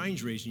some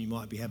strange reason, you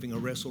might be having a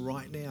wrestle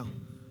right now.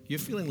 You're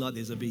feeling like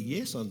there's a big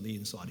yes on the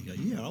inside. You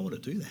go, yeah, I want to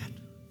do that.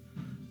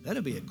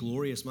 That'll be a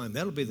glorious moment.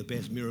 That'll be the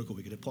best miracle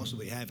we could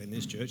possibly have in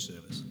this church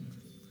service.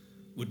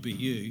 Would be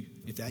you,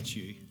 if that's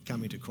you,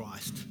 coming to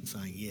Christ and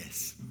saying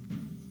yes.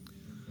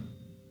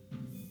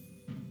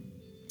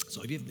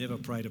 So if you've never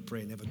prayed a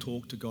prayer, never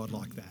talked to God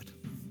like that,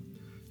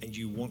 and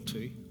you want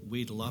to,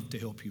 we'd love to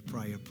help you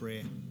pray a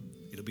prayer.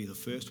 It'll be the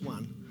first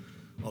one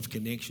of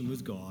connection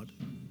with God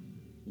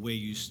where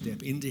you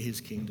step into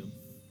his kingdom.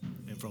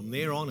 And from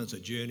there on, it's a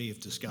journey of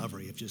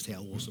discovery of just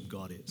how awesome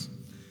God is.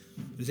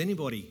 Does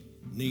anybody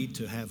need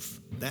to have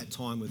that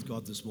time with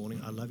God this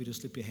morning? I'd love you to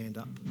slip your hand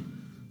up.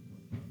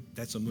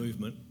 That's a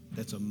movement.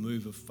 That's a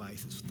move of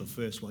faith. It's the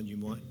first one you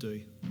might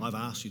do. I've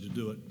asked you to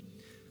do it.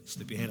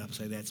 Slip your hand up and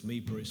say, that's me,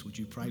 Bruce. Would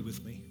you pray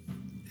with me?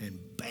 And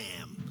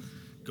bam,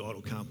 God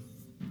will come.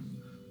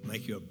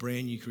 Make you a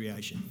brand new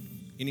creation.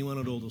 Anyone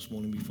at all this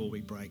morning before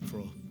we break for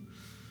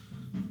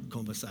a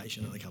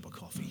conversation and a cup of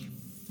coffee?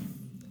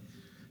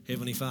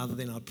 Heavenly Father,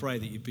 then I pray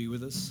that you be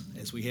with us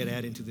as we head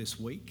out into this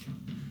week.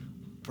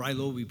 Pray,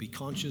 Lord, we be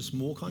conscious,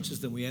 more conscious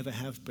than we ever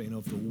have been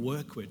of the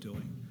work we're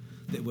doing.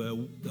 That were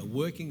the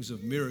workings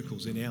of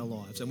miracles in our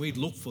lives, and we'd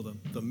look for them,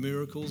 the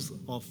miracles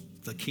of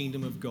the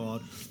kingdom of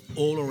God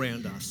all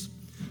around us.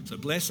 So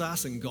bless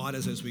us and guide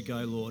us as we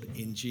go, Lord,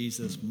 in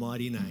Jesus'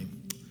 mighty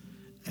name.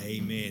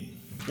 Amen.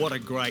 What a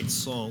great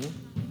song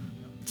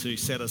to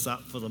set us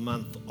up for the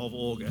month of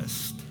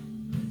August.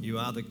 You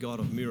are the God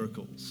of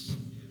miracles.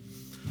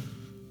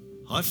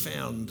 I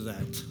found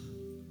that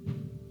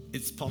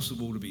it's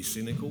possible to be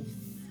cynical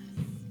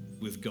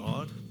with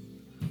God,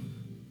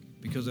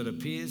 because it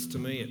appears to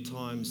me at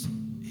times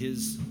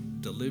his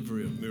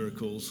delivery of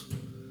miracles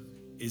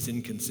is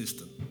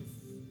inconsistent.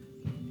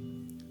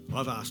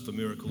 I've asked for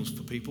miracles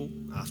for people,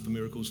 asked for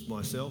miracles for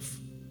myself,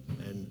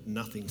 and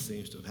nothing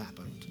seems to have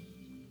happened.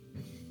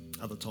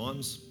 Other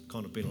times,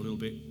 kind of been a little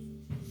bit,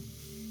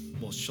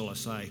 what shall I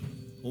say,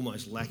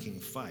 almost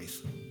lacking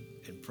faith,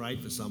 and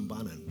prayed for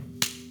someone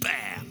and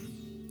bam,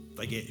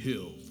 they get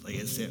healed, they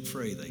get set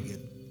free,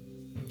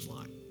 it's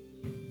like,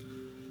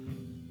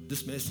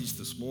 this message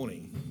this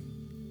morning,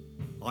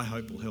 I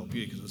hope will help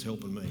you, because it's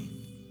helping me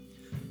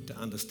to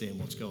understand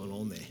what's going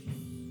on there,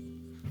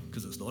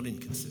 because it's not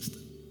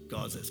inconsistent.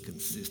 God's as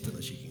consistent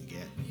as you can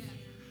get.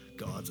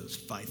 God's as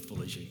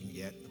faithful as you can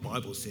get. The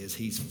Bible says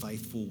he's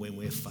faithful when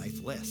we're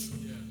faithless.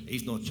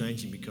 He's not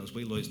changing because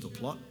we lose the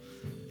plot.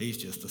 He's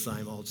just the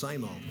same old,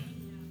 same old.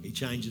 He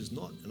changes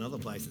not. Another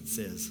place it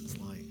says, it's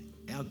like,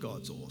 our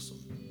God's awesome.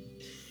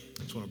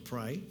 I just want to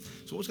pray.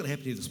 So what's going to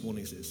happen here this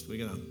morning is this.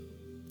 We're going to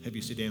have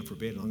you sit down for a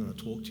bit, and I'm going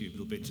to talk to you a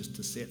little bit just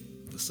to set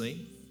the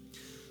scene.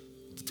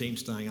 The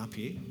team's staying up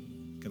here,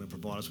 going to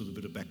provide us with a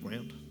bit of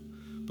background.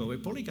 But we're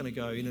probably going to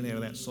go in and out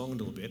of that song a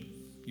little bit.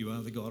 You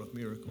are the God of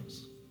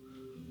miracles.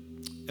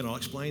 And I'll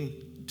explain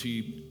to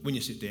you when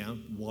you sit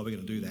down why we're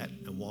going to do that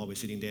and why we're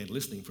sitting down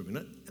listening for a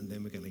minute, and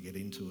then we're going to get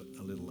into it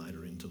a little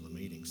later into the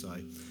meeting. So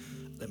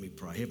let me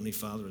pray. Heavenly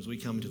Father, as we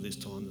come into this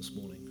time this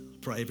morning, I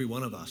pray every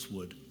one of us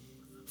would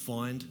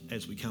find,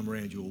 as we come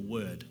around your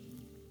word,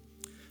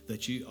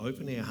 that you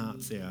open our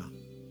hearts,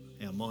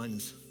 our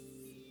minds,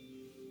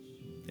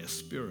 our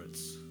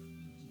spirits,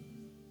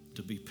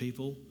 to be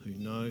people who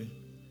know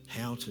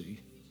how to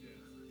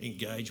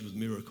engage with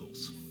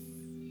miracles.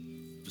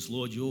 Because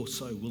Lord, you're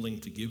so willing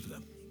to give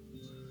them.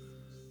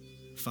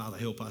 Father,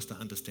 help us to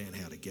understand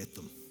how to get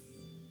them,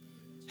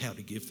 how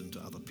to give them to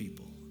other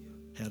people,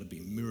 how to be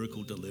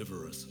miracle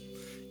deliverers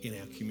in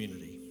our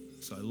community.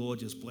 So Lord,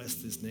 just bless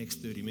this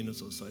next 30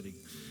 minutes or so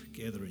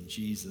together in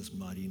Jesus'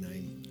 mighty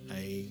name.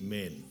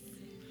 Amen.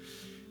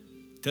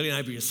 Tell your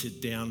neighbour you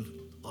sit down,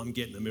 I'm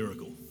getting a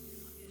miracle.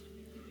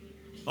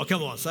 Oh,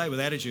 come on, say it with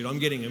attitude, I'm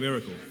getting a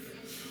miracle.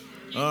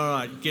 All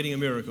right, getting a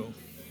miracle.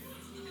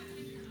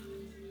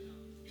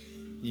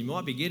 You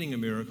might be getting a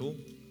miracle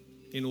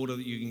in order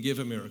that you can give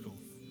a miracle.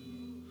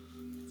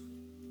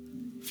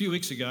 A few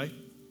weeks ago,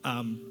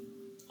 I've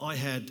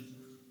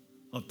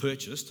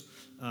purchased,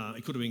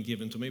 it could have been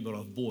given to me, but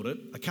I've bought it,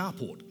 a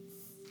carport.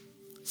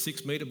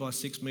 6 metre by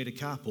 6 metre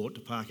carport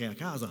to park our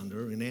cars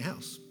under in our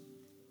house.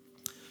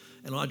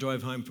 And I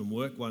drove home from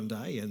work one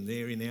day, and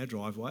there in our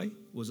driveway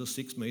was a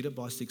 6 metre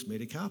by 6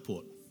 metre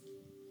carport.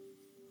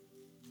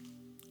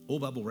 All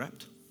bubble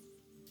wrapped,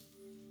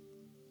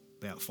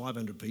 about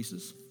 500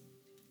 pieces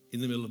in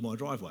the middle of my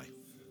driveway.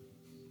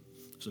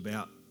 It's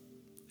about,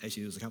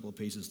 actually there's a couple of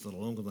pieces that are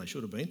longer than they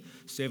should have been,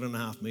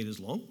 7.5 metres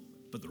long,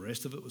 but the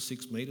rest of it was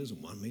 6 metres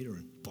and 1 metre,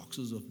 and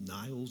boxes of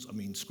nails,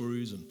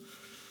 screws and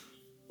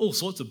all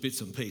sorts of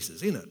bits and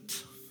pieces in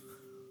it.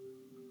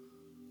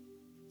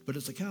 But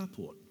it's a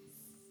carport.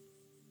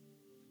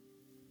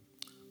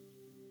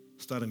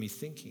 Started me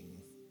thinking,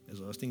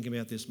 as I was thinking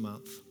about this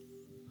month,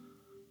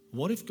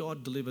 what if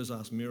God delivers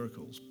us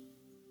miracles,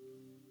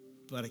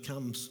 but it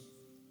comes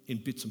in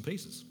bits and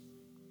pieces?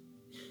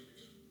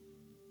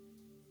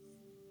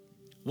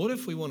 What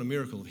if we want a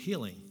miracle of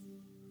healing,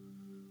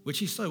 which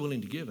he's so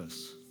willing to give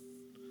us,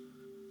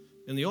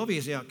 and the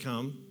obvious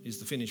outcome is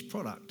the finished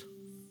product,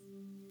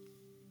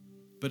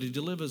 but he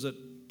delivers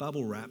it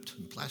bubble wrapped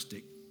in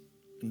plastic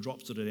and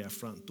drops it at our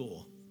front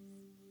door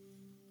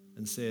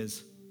and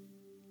says,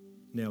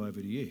 Now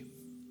over to you.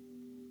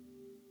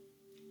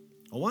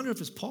 I wonder if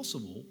it's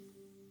possible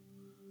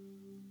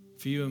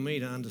for you and me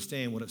to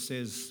understand what it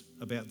says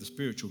about the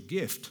spiritual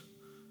gift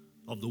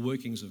of the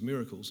workings of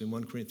miracles in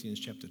 1 Corinthians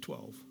chapter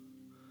 12.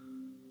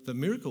 That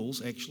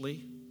miracles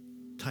actually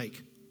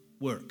take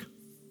work.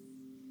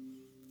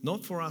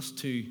 Not for us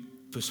to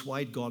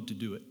persuade God to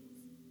do it.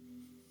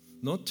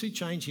 Not to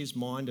change his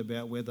mind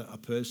about whether a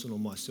person or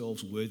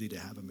myself's worthy to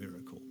have a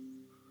miracle.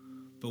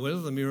 But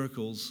whether the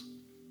miracles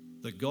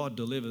that God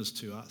delivers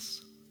to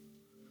us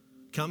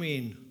come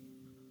in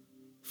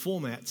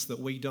formats that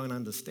we don't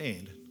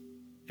understand.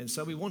 And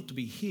so we want to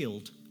be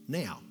healed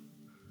now.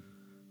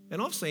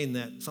 And I've seen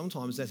that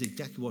sometimes that's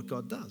exactly what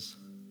God does.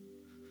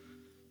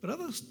 But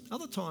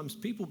other times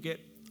people get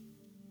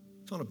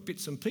kind of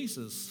bits and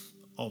pieces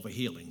of a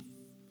healing.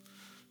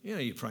 You know,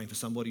 you're praying for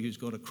somebody who's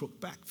got a crook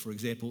back, for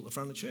example, at the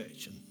front of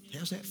church. And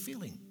how's that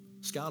feeling?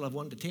 Scale of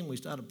 1 to 10, we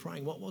started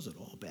praying. What was it?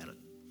 Oh, about a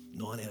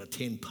 9 out of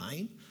 10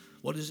 pain.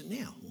 What is it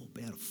now? Oh,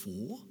 about a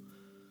 4.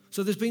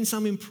 So there's been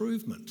some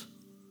improvement.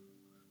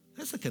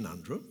 That's a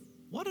conundrum.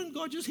 Why didn't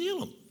God just heal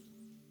them?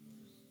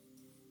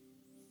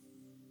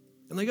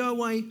 And they go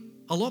away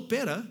a lot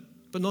better,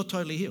 but not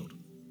totally healed.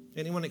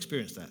 Anyone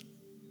experienced that?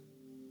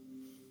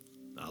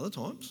 Other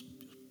times,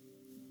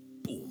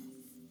 boom.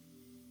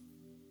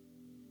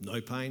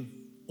 No pain,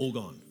 all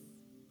gone.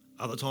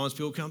 Other times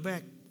people come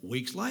back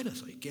weeks later,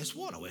 say, guess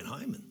what? I went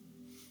home and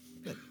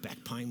that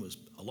back pain was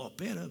a lot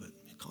better, but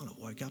I kind of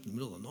woke up in the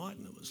middle of the night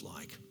and it was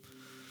like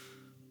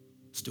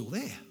still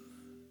there.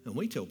 And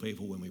we tell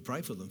people when we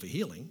pray for them for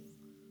healing,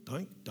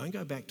 don't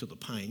go back to the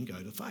pain,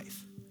 go to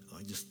faith.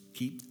 I just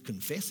keep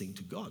confessing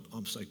to God,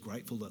 I'm so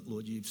grateful that,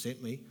 Lord, you've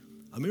sent me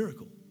a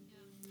miracle.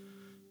 Yeah.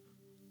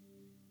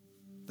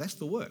 That's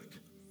the work.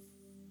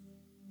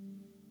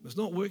 It's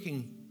not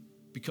working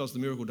because the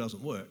miracle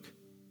doesn't work.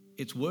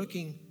 It's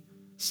working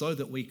so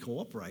that we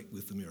cooperate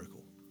with the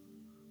miracle.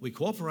 We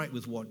cooperate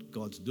with what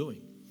God's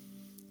doing.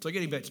 So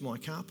getting back to my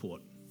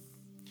carport,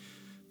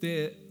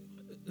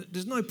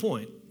 there's no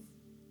point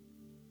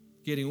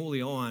getting all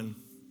the iron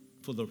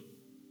for the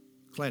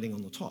cladding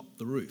on the top,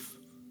 the roof,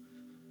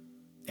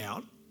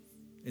 out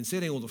and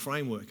setting all the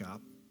framework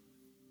up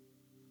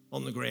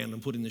on the ground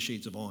and putting the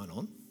sheets of iron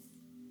on,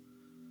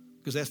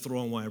 because that's the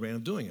wrong way around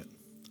of doing it.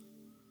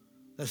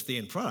 That's the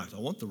end product. I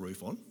want the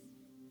roof on,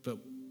 but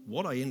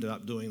what I ended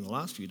up doing the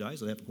last few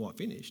days, I haven't quite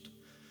finished,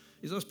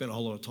 is I spent a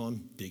whole lot of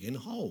time digging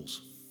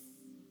holes.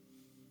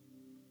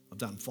 I've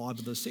done 5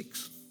 of the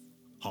 6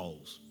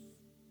 holes.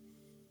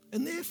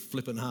 And they're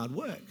flipping hard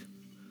work.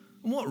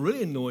 And what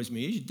really annoys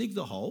me is you dig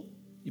the hole,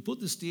 you put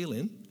the steel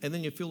in, and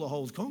then you fill the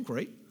hole with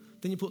concrete,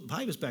 then you put the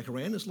pavers back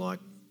around. It's like,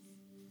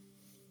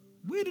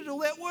 where did all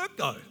that work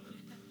go?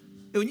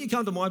 And when you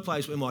come to my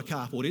place where my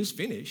carport is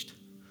finished,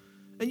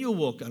 and you'll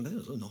walk under,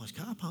 there's a nice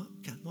carport.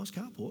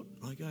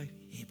 And I go,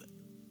 yeah, but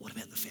what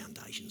about the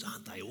foundations?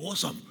 Aren't they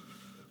awesome?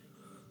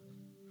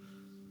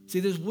 See,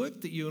 there's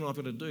work that you and I have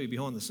got to do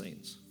behind the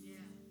scenes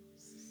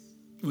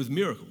with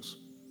miracles.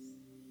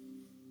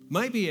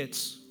 Maybe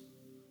it's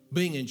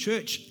being in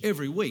church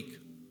every week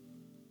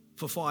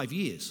for 5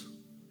 years,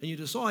 and you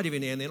decide every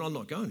now and then, I'm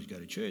not going to go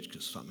to church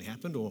because something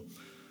happened, or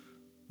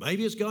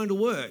maybe it's going to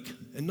work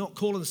and not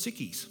calling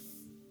sickies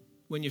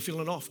when you're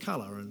feeling off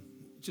colour, and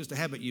it's just a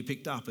habit you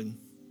picked up. And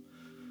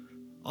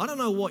I don't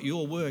know what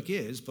your work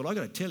is, but I've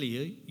got to tell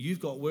you, you've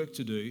got work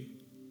to do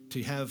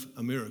to have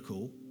a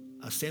miracle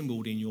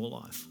assembled in your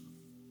life.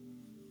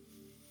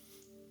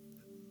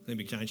 Let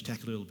me change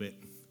tack a little bit.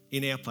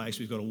 In our place,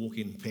 we've got a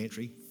walk-in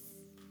pantry.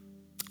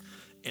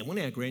 And when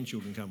our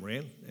grandchildren come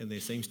around, and there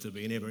seems to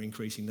be an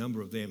ever-increasing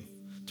number of them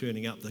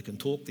turning up that can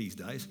talk these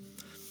days,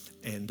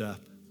 and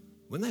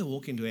when they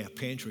walk into our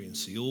pantry and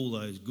see all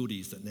those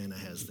goodies that Nana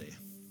has there,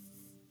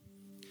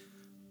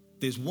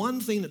 there's one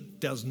thing that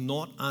does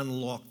not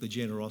unlock the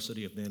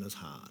generosity of Nana's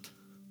heart,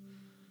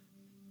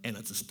 and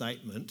it's a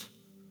statement,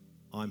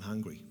 I'm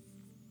hungry.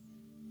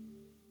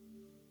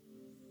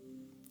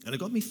 And it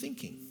got me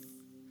thinking.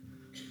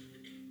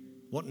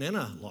 What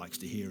Nana likes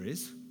to hear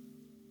is,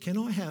 can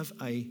I have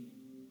a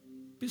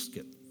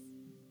biscuit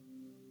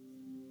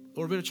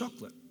or a bit of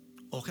chocolate?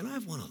 Or can I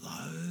have one of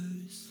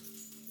those,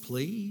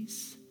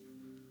 please?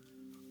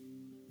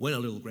 When a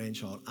little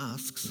grandchild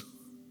asks,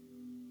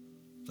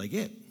 they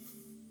get.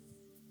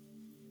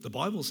 The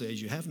Bible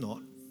says you have not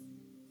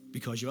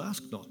because you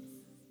ask not.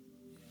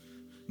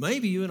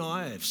 Maybe you and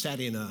I have sat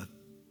in a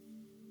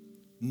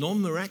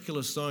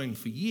non-miraculous zone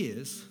for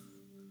years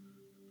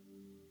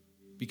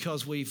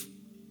because we've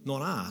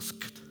not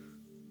asked.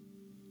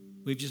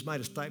 We've just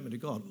made a statement to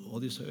God, oh,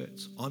 this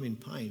hurts. I'm in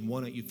pain.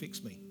 Why don't you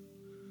fix me?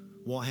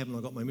 Why haven't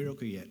I got my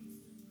miracle yet?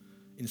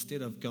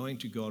 Instead of going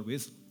to God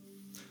with,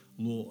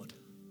 Lord,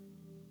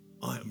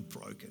 I am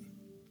broken.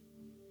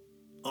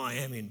 I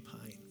am in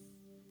pain.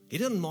 He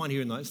doesn't mind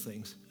hearing those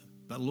things,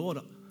 but Lord,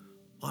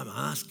 I'm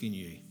asking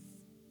you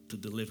to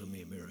deliver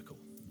me a miracle.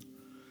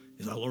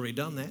 Has I already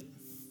done that?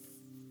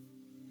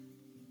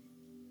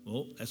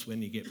 Well, that's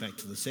when you get back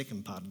to the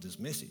second part of this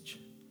message.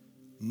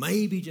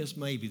 Maybe, just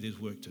maybe, there's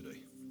work to do.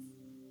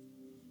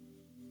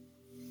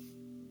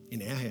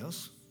 in our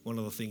house, one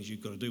of the things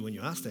you've got to do when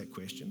you ask that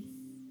question,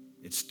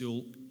 it's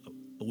still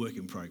a work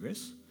in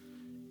progress,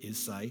 is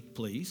say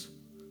please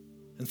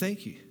and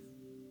thank you.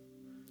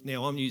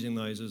 Now, I'm using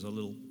those as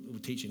we're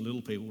teaching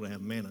little people to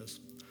have manners,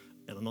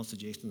 and I'm not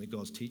suggesting that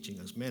God's teaching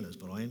us manners,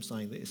 but I am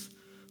saying this: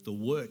 the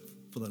work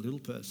for the little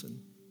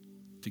person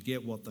to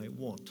get what they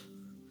want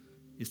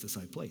is to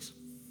say please.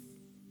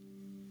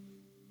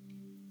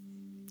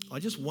 I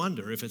just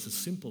wonder if it's as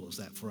simple as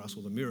that for us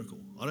with a miracle.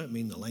 I don't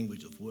mean the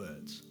language of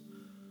words,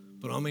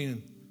 but I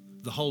mean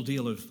the whole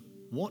deal of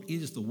what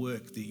is the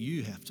work that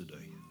you have to do.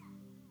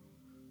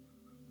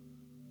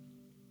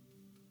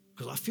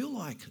 Because I feel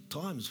like at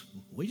times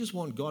we just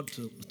want God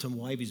to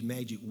wave his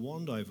magic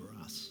wand over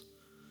us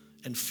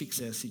and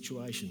fix our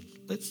situation.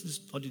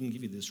 I didn't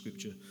give you this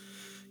scripture,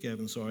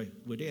 Gavin, sorry.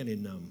 We're down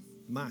in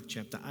Mark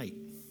chapter 8.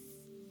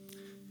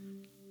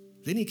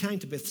 Then he came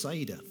to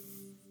Bethsaida,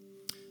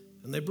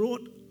 and they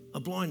brought a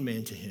blind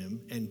man to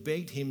him and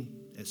begged him,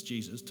 as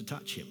Jesus, to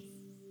touch him.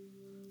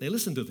 Now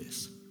listen to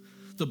this.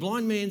 The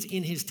blind man's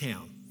in his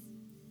town,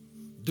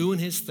 doing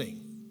his thing,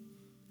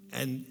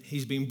 and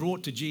he's been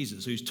brought to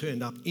Jesus, who's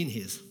turned up in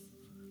his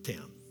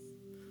town.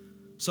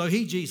 So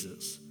he,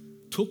 Jesus,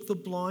 took the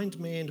blind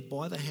man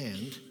by the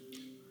hand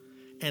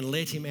and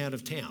led him out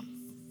of town.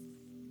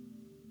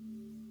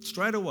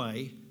 Straight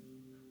away,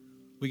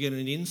 we get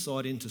an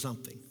insight into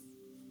something.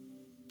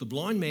 The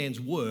blind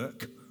man's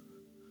work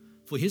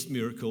for his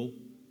miracle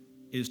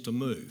is to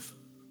move.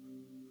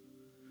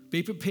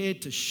 Be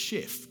prepared to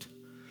shift.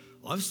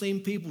 I've seen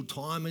people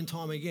time and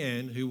time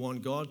again who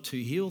want God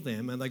to heal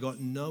them, and they got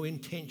no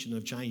intention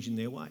of changing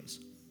their ways.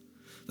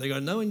 They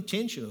got no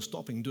intention of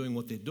stopping doing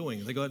what they're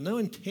doing. They got no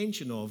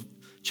intention of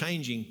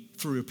changing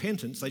through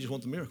repentance. They just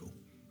want the miracle.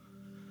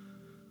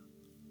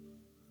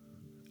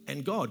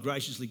 And God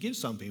graciously gives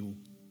some people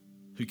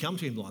who come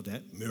to him like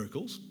that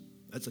miracles.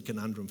 That's a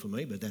conundrum for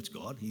me, but that's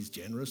God. He's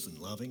generous and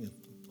loving, and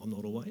I'm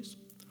not always.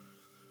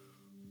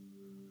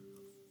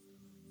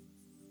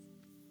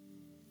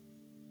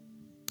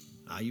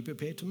 Are you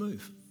prepared to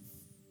move?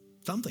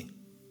 Something.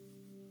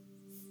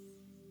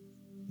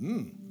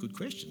 Good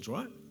questions,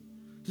 right?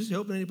 Is this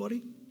helping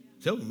anybody?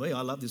 It's helping me.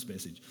 I love this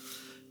message.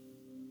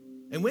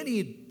 And when he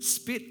had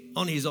spit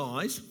on his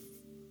eyes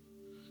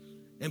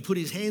and put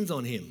his hands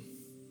on him,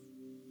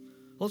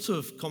 lots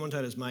of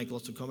commentators make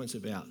lots of comments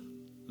about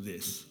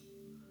this.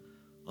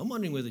 I'm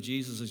wondering whether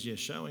Jesus is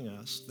just showing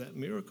us that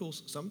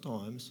miracles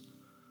sometimes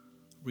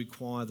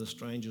require the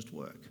strangest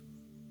work.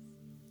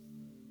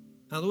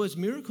 In other words,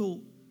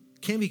 miracle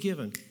can be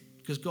given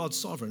because God's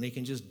sovereign. He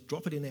can just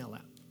drop it in our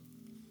lap.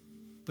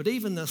 But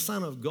even the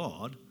Son of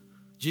God,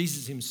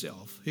 Jesus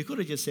himself, he could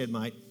have just said,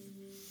 mate,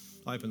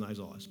 open those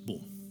eyes.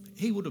 Boom.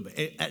 He would have,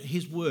 at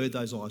his word,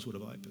 those eyes would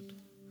have opened.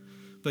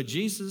 But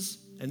Jesus,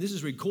 and this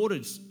is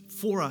recorded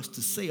for us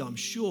to see, I'm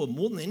sure,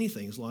 more than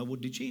anything, is like, well,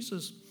 did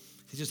Jesus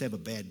just have a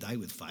bad day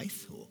with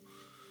faith? Or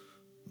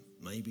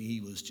maybe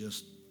he was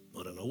just,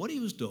 I don't know what he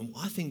was doing.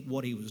 I think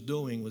what he was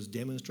doing was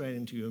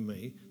demonstrating to you and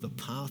me the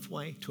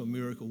pathway to a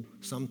miracle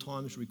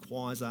sometimes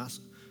requires us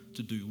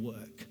to do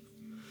work.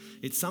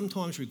 It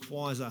sometimes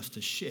requires us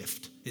to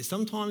shift. It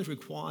sometimes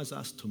requires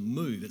us to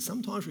move. It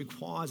sometimes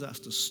requires us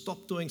to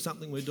stop doing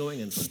something we're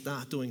doing and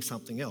start doing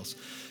something else.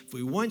 If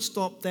we won't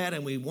stop that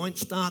and we won't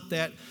start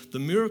that, the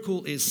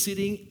miracle is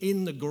sitting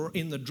in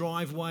the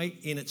driveway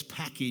in its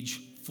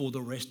package for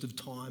the rest of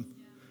time.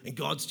 And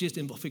God's just,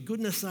 for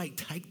goodness sake,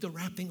 take the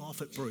wrapping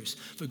off it, Bruce.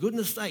 For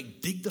goodness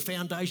sake, dig the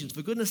foundations.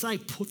 For goodness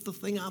sake, put the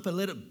thing up and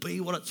let it be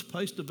what it's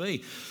supposed to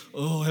be.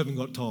 Oh, I haven't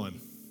got time.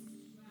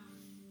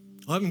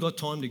 I haven't got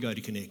time to go to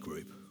Connect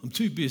Group. I'm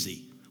too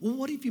busy. Well,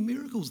 what if your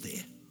miracle's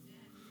there?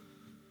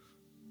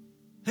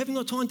 Haven't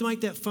got time to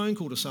make that phone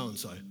call to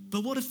so-and-so.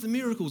 But what if the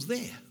miracle's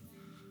there?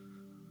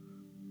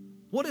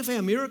 What if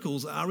our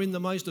miracles are in the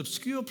most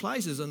obscure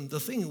places and the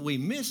thing we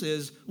miss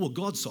is, well,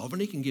 God's sovereign,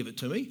 he can give it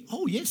to me.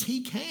 Oh, yes,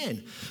 he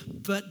can.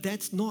 But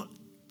that's not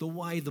the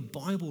way the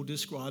Bible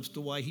describes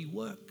the way he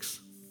works.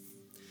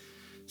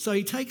 So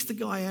he takes the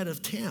guy out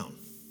of town,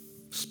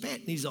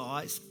 spat in his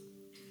eyes,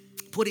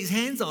 put his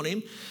hands on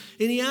him,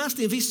 and he asked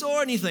him if he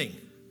saw anything.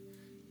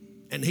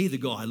 And he, the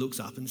guy,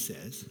 looks up and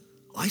says,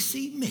 I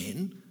see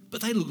men,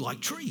 but they look like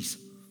trees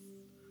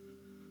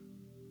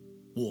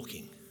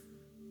walking.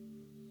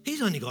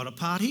 He's only got a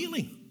part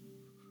healing.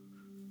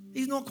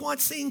 He's not quite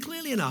seeing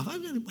clearly enough.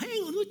 Hang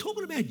on, we're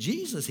talking about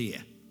Jesus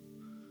here.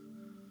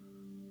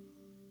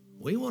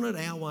 We want it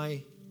our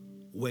way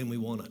when we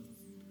want it.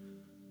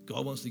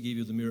 God wants to give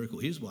you the miracle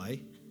his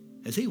way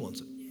as he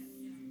wants it.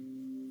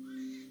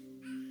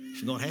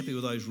 If you're not happy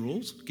with those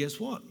rules,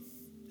 guess what?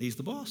 He's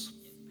the boss.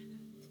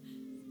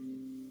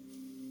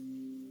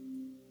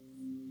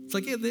 So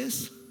get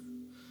this.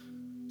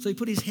 So he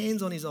put his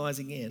hands on his eyes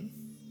again.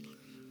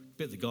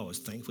 I bet the guy was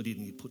thankful he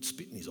didn't put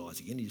spit in his eyes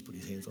again. He just put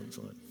his hands on his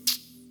side.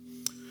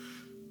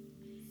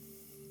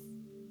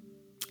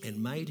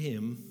 And made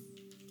him,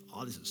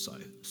 oh, this is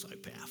so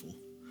powerful,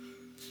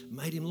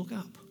 made him look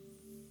up.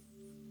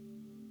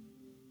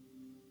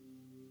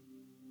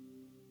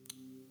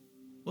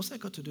 What's that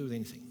got to do with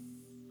anything?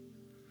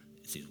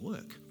 says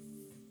work.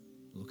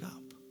 Look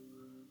up.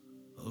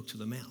 I look to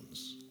the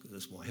mountains, because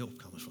that's where my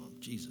help comes from.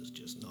 Jesus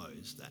just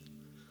knows that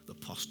the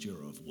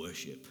posture of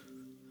worship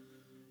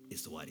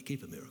is the way to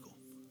keep a miracle.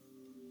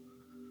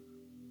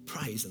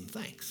 Praise and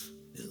thanks.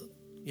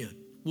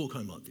 Walk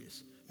home like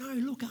this. No,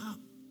 look up.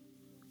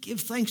 Give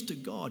thanks to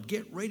God.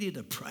 Get ready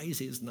to praise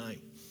his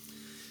name.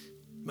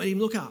 Made him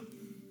look up.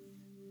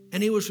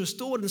 And he was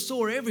restored and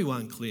saw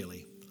everyone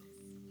clearly.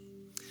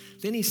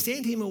 Then he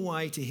sent him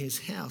away to his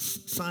house,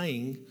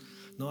 saying,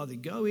 neither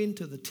go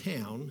into the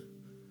town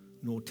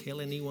nor tell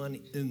anyone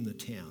in the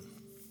town.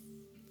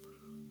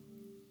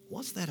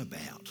 What's that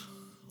about?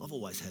 I've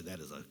always had that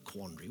as a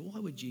quandary. Why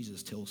would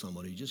Jesus tell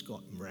someone who just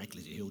got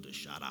miraculously healed to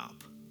shut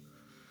up?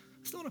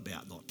 It's not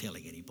about not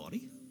telling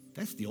anybody.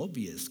 That's the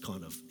obvious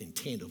kind of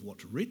intent of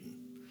what's written.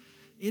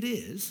 It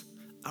is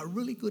a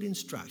really good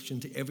instruction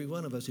to every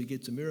one of us who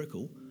gets a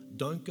miracle.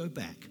 Don't go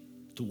back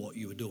to what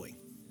you were doing.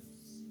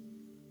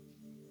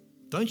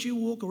 Don't you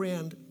walk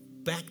around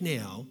back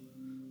now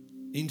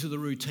into the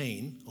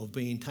routine of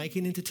being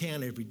taken into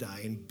town every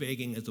day and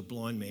begging as a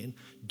blind man.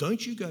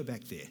 Don't you go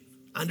back there.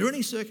 Under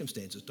any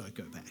circumstances, don't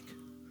go back.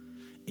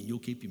 And you'll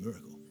keep your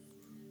miracle.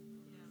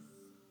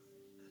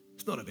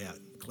 It's not about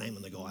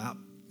clamming the guy up,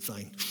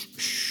 saying,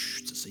 shh,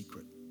 it's a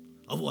secret.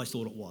 I've always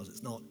thought it was.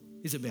 It's not.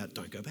 It's about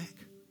don't go back.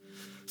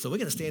 So we're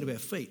going to stand at our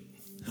feet.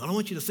 And I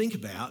want you to think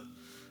about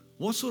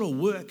what sort of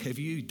work have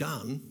you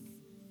done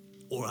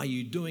or are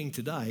you doing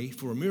today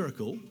for a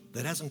miracle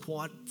that hasn't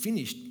quite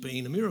finished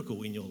being a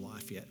miracle in your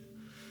life yet?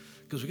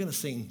 Because we're going to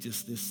sing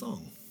just this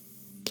song.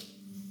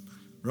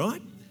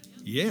 Right?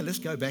 Yeah, let's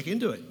go back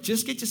into it.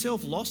 Just get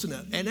yourself lost in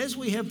it. And as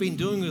we have been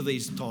doing with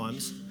these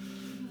times,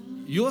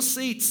 your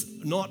seat's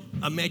not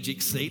a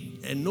magic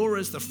seat, and nor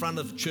is the front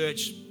of the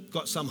church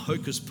got some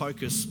hocus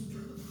pocus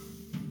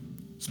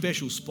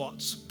special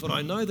spots. But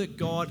I know that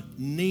God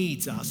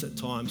needs us at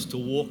times to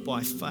walk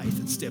by faith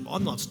and step.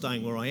 I'm not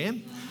staying where I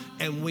am.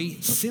 And we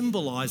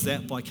symbolise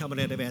that by coming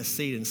out of our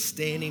seat and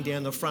standing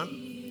down the front.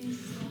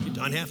 You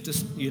don't have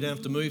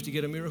to move to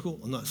get a miracle.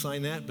 I'm not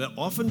saying that, but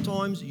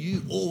oftentimes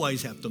you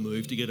always have to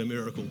move to get a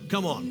miracle.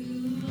 Come on.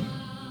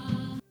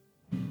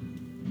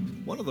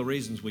 One of the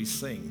reasons we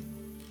sing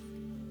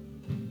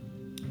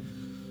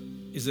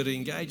is that it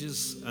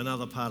engages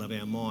another part of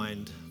our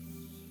mind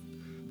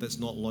that's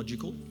not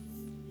logical.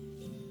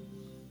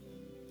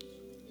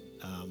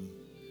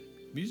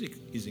 Music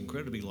is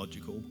incredibly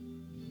logical,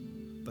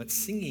 but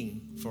singing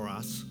for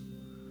us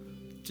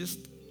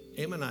just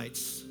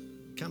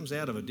comes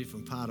out of a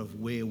different part of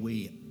where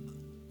we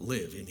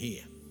live in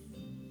here.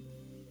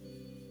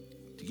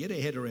 To get our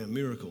head around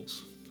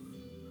miracles,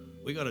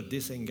 we got to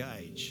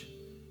disengage,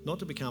 not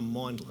to become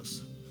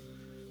mindless,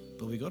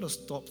 but we got to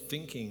stop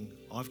thinking,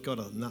 I've got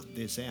to nut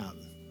this out.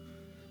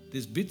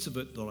 There's bits of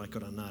it that I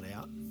got to nut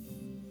out.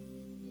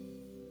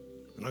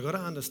 And I got to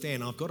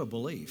understand, I've got to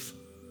believe.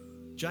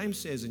 James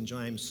says in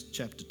James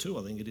chapter 2,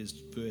 I think it is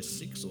verse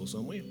 6 or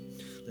somewhere.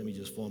 Let me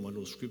just find my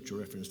little scripture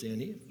reference down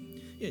here.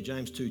 Yeah,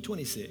 James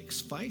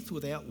 2:26. Faith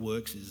without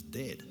works is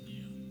dead.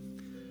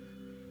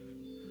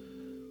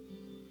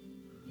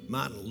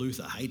 Martin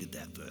Luther hated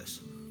that verse.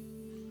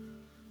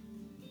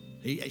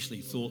 He actually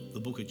thought the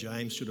book of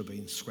James should have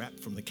been scrapped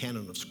from the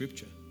canon of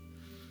scripture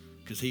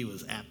because he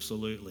was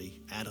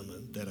absolutely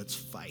adamant that it's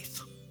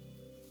faith.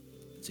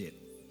 That's it.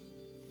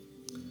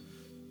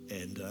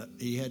 And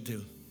he had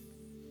to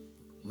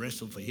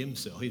wrestle for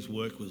himself. His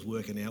work was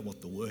working out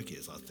what the work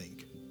is, I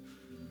think.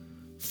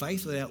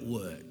 Faith without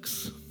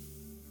works.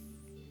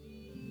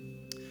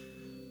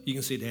 You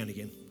can sit down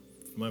again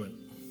for a moment.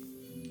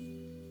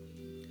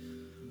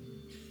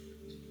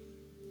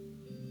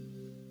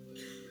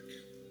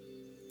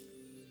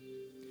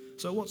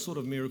 So what sort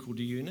of miracle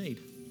do you need?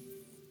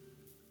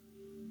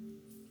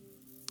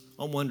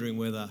 I'm wondering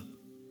whether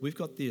we've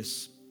got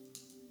this,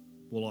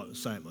 well, I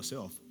say it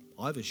myself,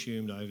 I've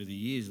assumed over the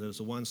years that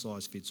it's a one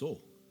size fits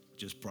all.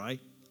 Just pray,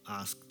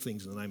 ask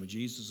things in the name of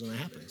Jesus and it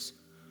happens.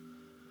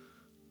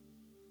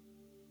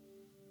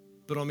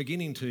 But I'm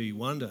beginning to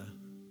wonder,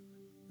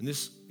 and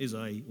this is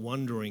a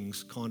wondering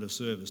kind of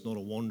service, not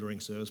a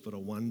wandering service, but a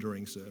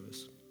wondering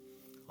service.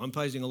 I'm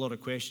posing a lot of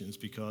questions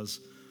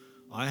because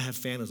I have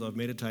found as I've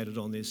meditated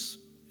on this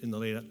in the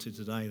lead up to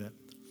today that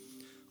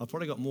I've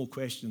probably got more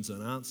questions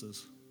than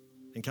answers.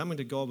 And coming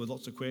to God with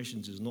lots of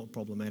questions is not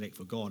problematic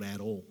for God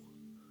at all.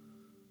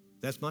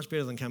 That's much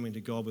better than coming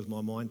to God with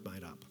my mind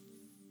made up.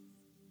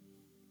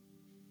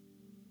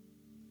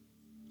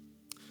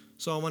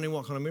 So I'm wondering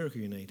what kind of miracle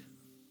you need.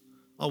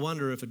 I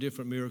wonder if a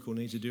different miracle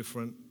needs a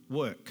different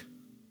work,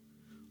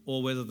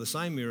 or whether the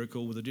same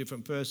miracle with a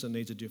different person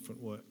needs a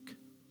different work.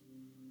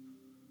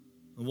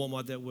 And what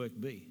might that work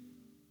be?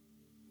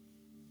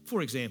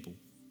 For example,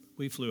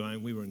 we flew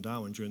home. We were in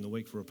Darwin during the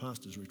week for a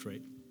pastor's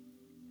retreat.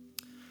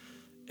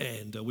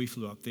 And we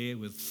flew up there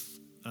with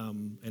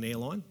an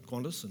airline,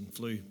 Qantas, and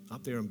flew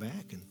up there and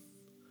back. And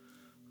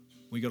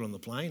we got on the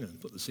plane and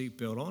put the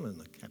seatbelt on, and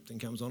the captain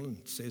comes on and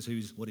says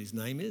what his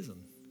name is.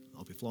 And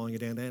I'll be flying you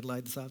down to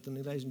Adelaide this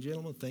afternoon, ladies and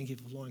gentlemen. Thank you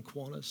for flying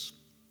Qantas,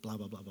 blah,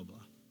 blah, blah, blah, blah.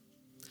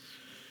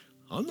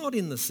 I'm not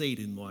in the seat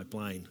in my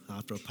plane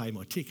after I pay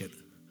my ticket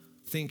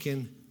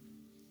thinking,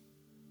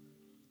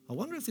 I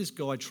wonder if this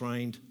guy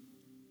trained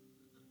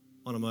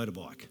on a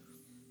motorbike.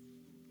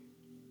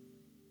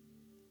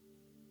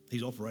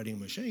 He's operating a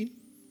machine.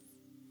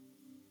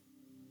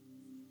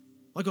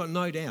 I got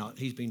no doubt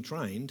he's been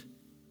trained.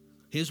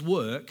 His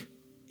work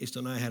is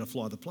to know how to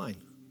fly the plane.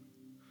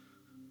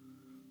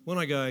 When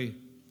I go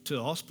to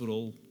the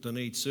hospital to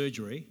need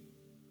surgery,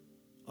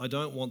 I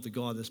don't want the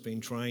guy that's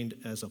been trained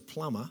as a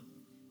plumber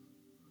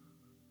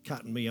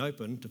cutting me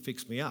open to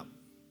fix me up.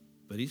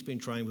 But he's been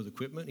trained with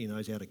equipment. He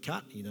knows how to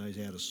cut. He knows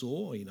how to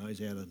saw. He knows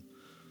how to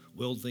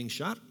weld things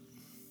shut.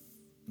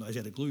 Knows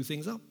how to glue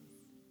things up.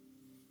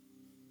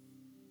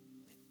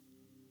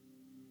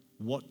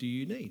 What do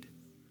you need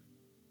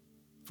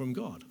from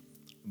God?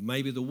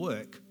 Maybe the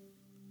work,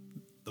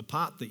 the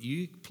part that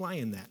you play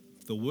in that,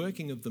 the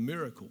working of the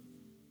miracle.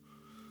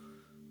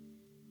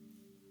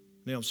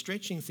 Now, I'm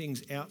stretching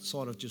things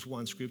outside of just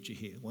one scripture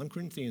here. 1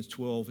 Corinthians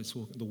 12 is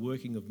talking the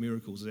working of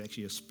miracles is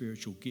actually a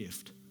spiritual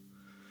gift.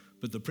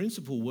 But the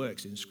principle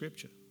works in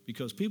scripture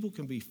because people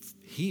can be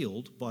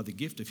healed by the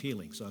gift of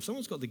healing. So if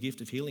someone's got the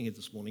gift of healing here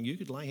this morning, you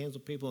could lay hands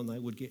on people and they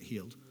would get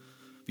healed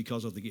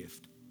because of the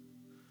gift.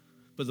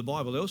 But the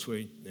Bible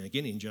elsewhere,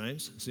 again in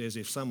James, says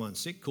if someone's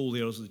sick, call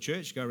the elders of the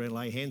church, go around,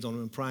 lay hands on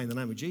them and pray in the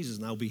name of Jesus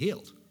and they'll be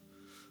healed.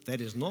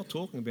 That is not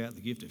talking about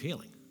the gift of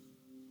healing.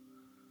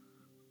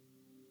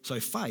 So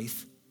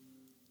faith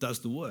does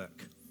the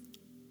work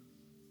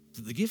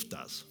that the gift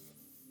does.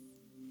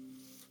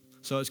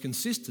 So it's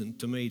consistent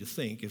to me to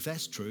think, if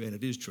that's true, and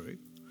it is true,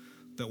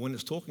 that when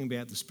it's talking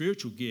about the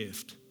spiritual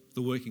gift,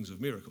 the workings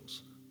of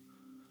miracles,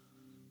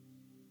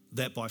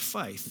 that by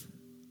faith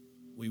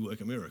we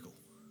work a miracle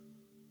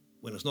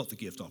when it's not the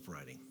gift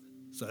operating.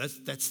 So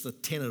that's the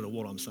tenet of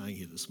what I'm saying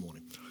here this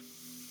morning.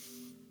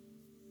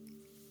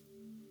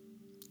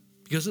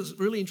 Because it's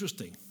really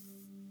interesting.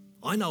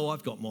 I know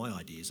I've got my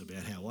ideas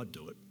about how I'd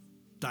do it.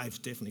 Dave's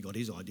definitely got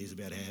his ideas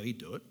about how he'd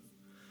do it.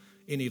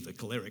 Any of the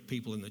choleric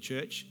people in the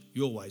church,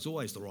 your way's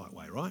always the right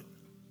way, right?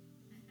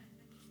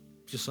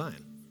 Just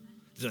saying.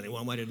 There's only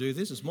one way to do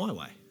this, it's my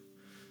way.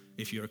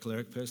 If you're a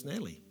choleric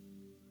personality.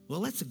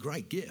 Well, that's a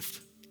great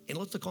gift. In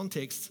lots of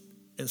contexts,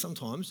 and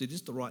sometimes it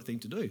is the right thing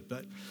to do,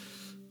 but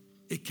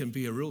it can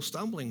be a real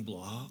stumbling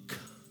block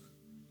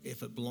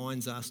if it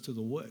blinds us to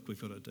the work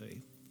we've got to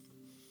do.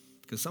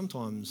 Because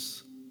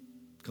sometimes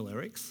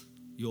cholerics,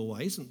 your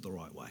way isn't the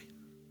right way.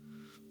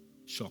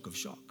 Shock of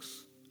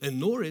shocks. And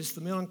nor is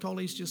the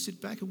melancholies just sit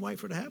back and wait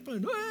for it to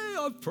happen. Hey,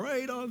 I've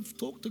prayed, I've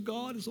talked to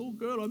God, it's all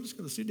good. I'm just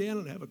going to sit down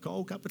and have a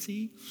cold cup of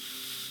tea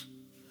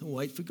and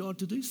wait for God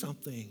to do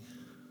something.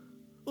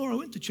 Or I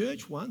went to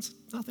church once,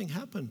 nothing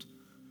happened.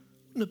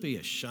 Wouldn't it be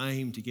a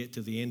shame to get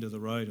to the end of the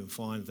road and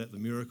find that the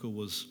miracle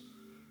was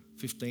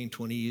 15,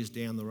 20 years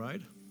down the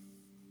road?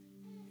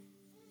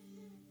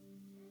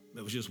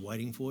 It was just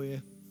waiting for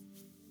you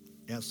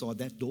outside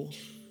that door.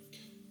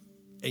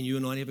 And you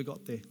and I never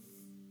got there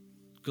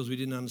because we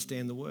didn't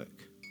understand the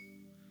work.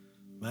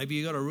 Maybe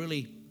you got a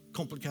really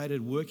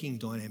complicated working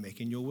dynamic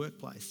in your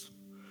workplace.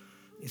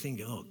 You think,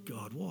 oh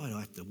God, why do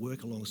I have to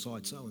work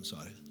alongside so-and-so?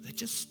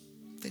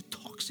 They're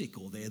toxic,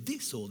 or they're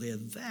this or they're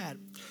that.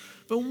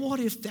 But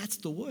what if that's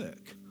the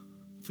work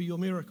for your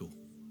miracle?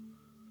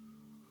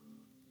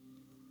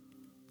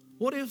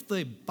 What if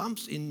the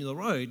bumps in the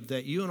road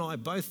that you and I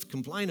both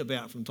complain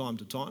about from time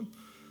to time,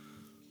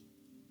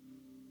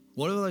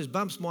 whatever those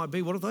bumps might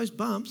be, what if those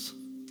bumps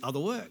are the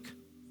work?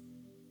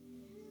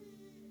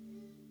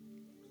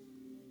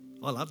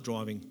 I love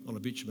driving on a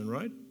bitumen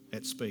road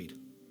at speed,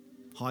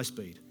 high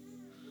speed.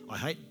 I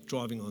hate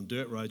driving on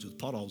dirt roads with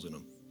potholes in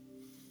them.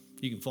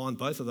 You can find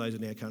both of those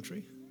in our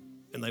country,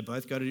 and they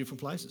both go to different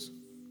places.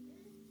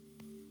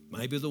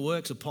 Maybe the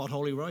work's a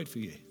potholey road for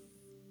you.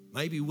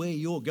 Maybe where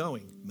you're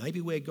going, maybe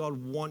where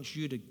God wants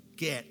you to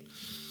get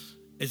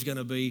is going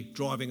to be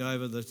driving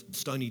over the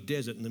stony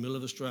desert in the middle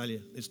of Australia.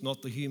 It's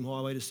not the Hume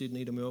Highway to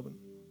Sydney to Melbourne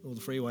or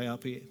the freeway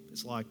up here.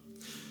 It's like,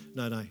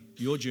 no,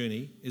 your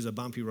journey is a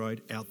bumpy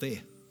road out there.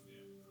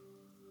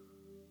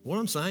 What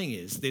I'm saying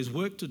is there's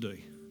work to do.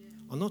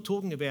 I'm not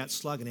talking about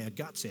slugging our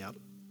guts out,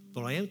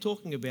 but I am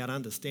talking about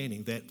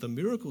understanding that the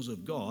miracles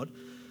of God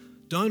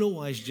don't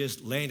always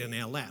just land in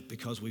our lap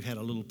because we've had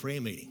a little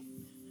prayer meeting.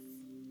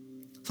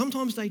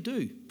 Sometimes they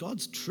do.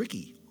 God's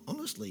tricky.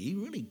 Honestly, he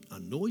really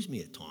annoys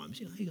me at times.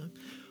 You go,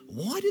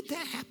 why did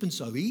that happen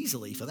so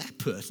easily for that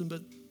person,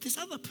 but this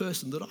other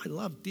person that I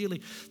love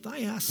dearly,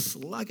 they are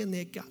slugging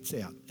their guts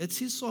out. It's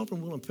his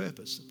sovereign will and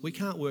purpose. We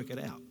can't work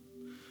it out.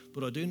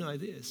 But I do know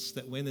this,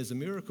 that when there's a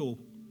miracle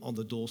on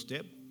the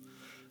doorstep,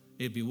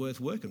 it'd be worth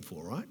working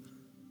for, right?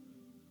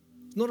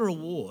 It's not a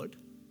reward.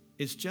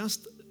 It's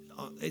just,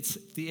 it's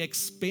the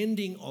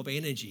expending of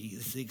energy.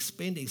 It's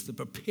the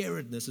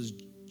preparedness, as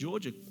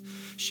Georgia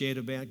shared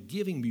about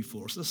giving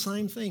before. It's the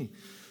same thing.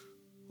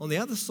 On the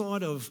other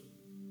side of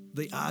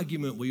the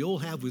argument we all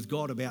have with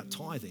God about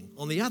tithing,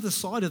 on the other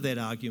side of that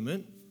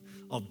argument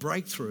of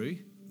breakthrough,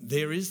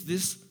 there is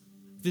this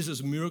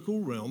is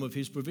miracle realm of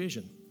his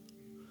provision.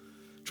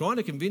 Trying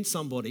to convince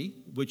somebody,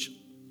 which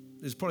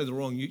is probably the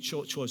wrong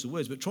short choice of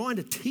words, but trying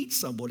to teach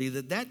somebody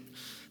that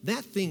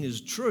thing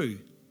is true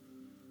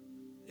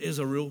is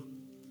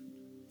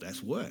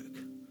that's work.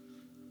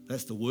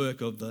 That's the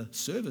work of the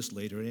service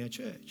leader in our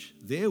church.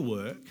 Their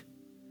work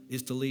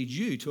is to lead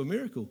you to a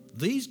miracle.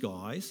 These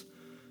guys,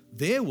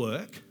 their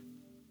work,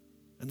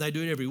 and they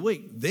do it every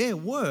week, their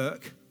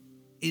work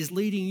is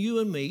leading you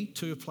and me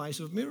to a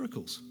place of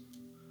miracles.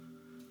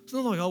 It's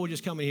not like, we'll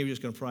just come in here, we're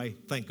just going to pray,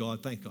 thank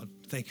God,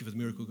 thank you for the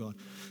miracle, God.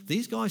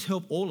 These guys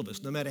help all of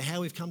us, no matter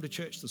how we've come to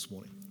church this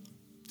morning.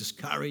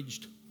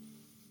 Discouraged,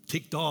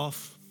 ticked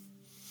off,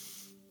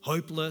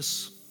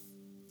 hopeless,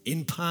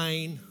 in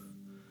pain,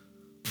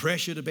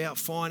 pressured about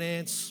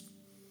finance,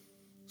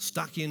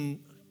 stuck in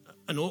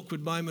an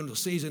awkward moment or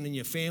season in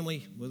your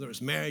family, whether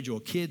it's marriage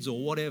or kids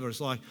or whatever. It's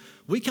like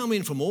we come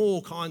in from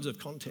all kinds of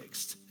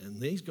contexts,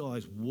 and these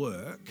guys'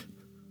 work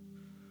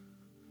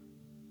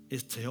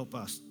is to help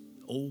us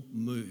all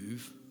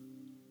move.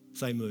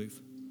 Say move.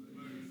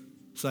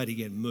 Say it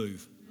again,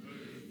 move.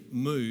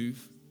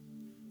 Move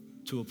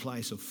to a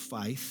place of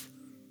faith,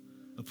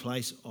 a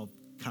place of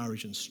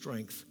courage and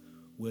strength,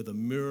 where the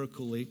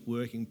miracle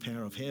working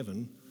power of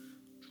heaven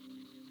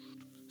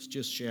is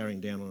just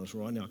showering down on us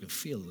right now. I can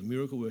feel the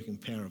miracle working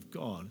power of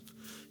God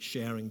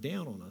showering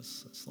down on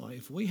us. It's like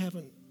if we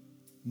haven't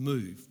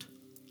moved,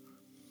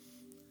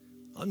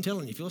 I'm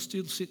telling you, if you're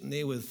still sitting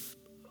there with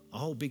a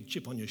whole big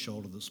chip on your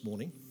shoulder this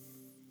morning,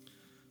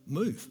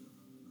 move.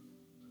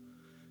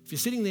 If you're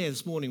sitting there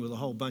this morning with a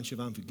whole bunch of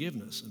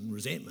unforgiveness and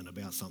resentment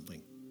about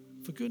something,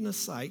 for goodness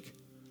sake,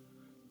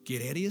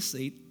 get out of your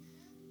seat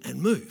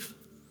and move.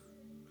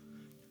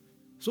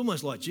 It's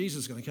almost like Jesus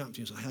is going to come up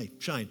to you and say, hey,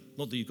 Shane,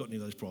 not that you've got any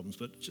of those problems,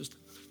 but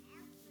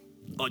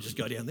I just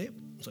go down there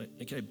and say,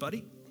 okay,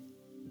 buddy,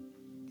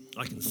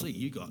 I can see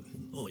you got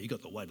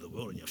the weight of the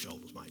world on your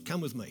shoulders, mate. Come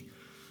with me.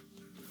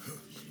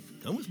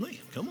 Come with me.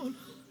 Come on.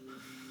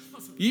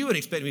 You weren't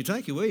expecting me to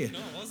take you, were you? No,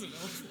 I wasn't.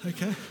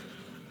 Okay.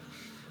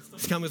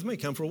 Just come with me.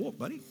 Come for a walk,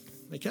 buddy.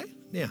 Okay?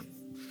 Now,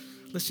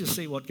 let's just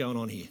see what's going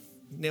on here.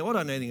 Now, I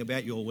don't know anything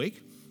about your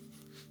week,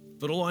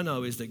 but all I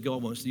know is that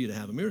God wants you to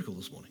have a miracle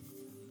this morning.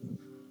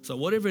 So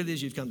whatever it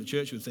is you've come to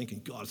church with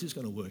thinking, God, is this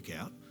going to work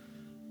out?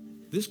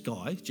 This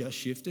guy just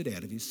shifted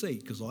out of his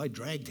seat because I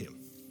dragged him.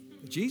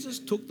 Jesus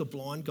took the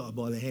blind guy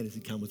by the hand and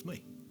said, come with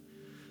me.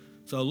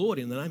 So Lord,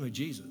 in the name of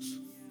Jesus,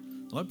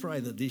 I pray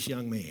that this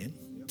young man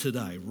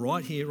today,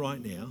 right here,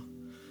 right now,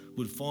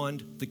 would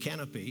find the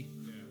canopy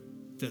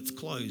that's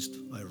closed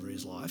over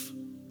his life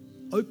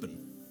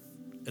open.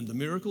 And the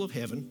miracle of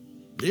heaven,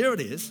 there it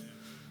is,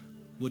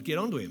 would get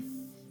onto him.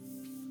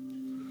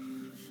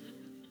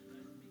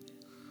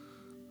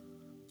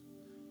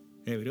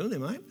 How we doing there,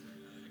 mate?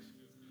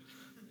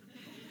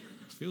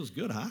 Feels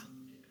good, huh?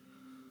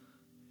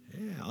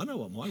 Yeah, I know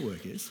what my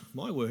work is.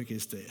 My work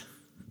is to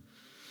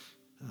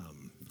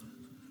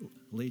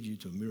lead you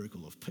to a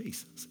miracle of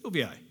peace.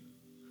 Silvio,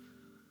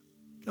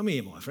 come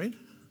here, my friend.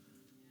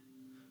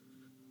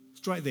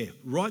 Straight there,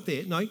 right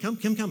there. No, come.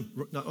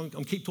 No,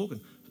 I'm keep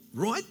talking.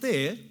 Right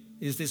there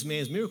is this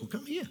man's miracle.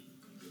 Come here.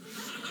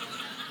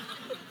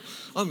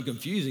 I'm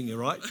confusing you,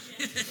 right?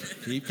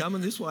 Keep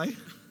coming this way.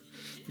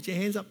 Put your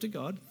hands up to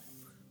God.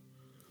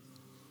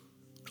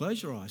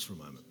 Close your eyes for a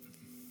moment.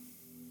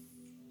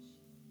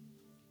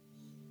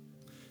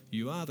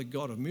 You are the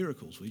God of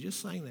miracles. We just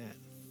sang that.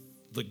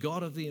 The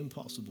God of the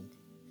impossible.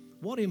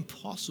 What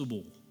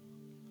impossible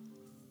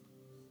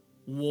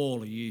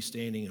wall are you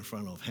standing in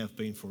front of, have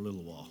been for a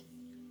little while?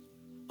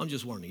 I'm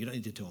just wondering. You don't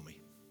need to tell me.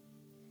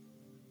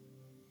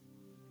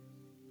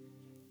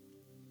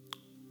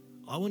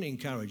 I want to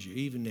encourage you,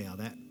 even now,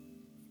 that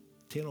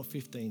 10 or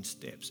 15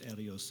 steps out of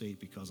your seat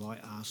because I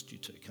asked you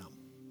to come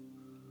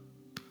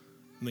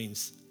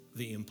means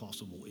the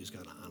impossible is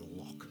going to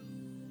unlock.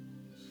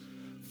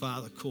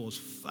 Father, cause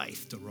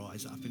faith to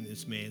rise up in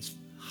this man's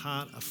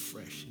heart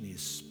afresh, in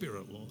his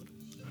spirit, Lord.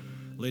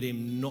 Let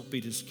him not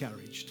be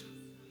discouraged.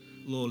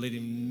 Lord, let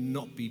him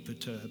not be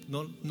perturbed,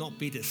 not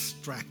be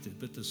distracted.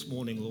 But this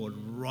morning, Lord,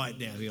 right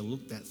now, he'll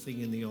look that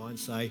thing in the eye and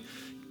say,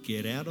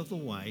 get out of the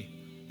way.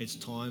 It's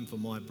time for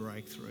my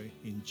breakthrough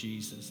in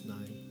Jesus'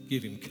 name.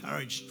 Give him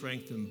courage,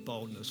 strength, and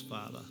boldness,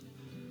 Father.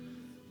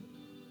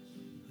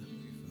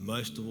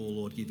 Most of all,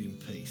 Lord, give him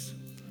peace.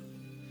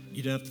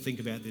 You don't have to think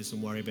about this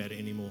and worry about it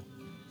anymore.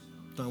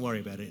 Don't worry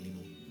about it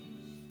anymore.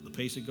 The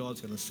peace of God's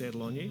going to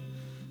settle on you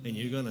and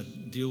you're going to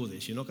deal with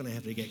this. You're not going to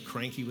have to get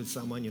cranky with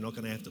someone. You're not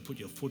going to have to put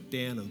your foot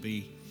down and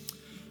be,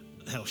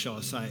 how shall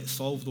I say it,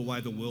 solve the way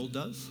the world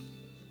does.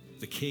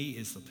 The key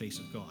is the peace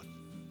of God.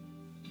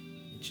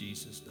 In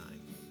Jesus'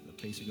 name, the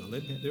peace of God.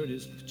 There it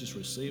is. Just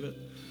receive it,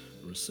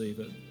 receive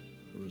it,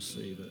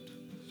 receive it,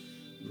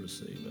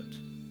 receive it.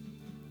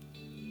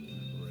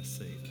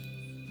 Receive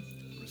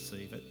it.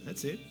 Receive it.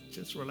 That's it.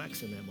 Just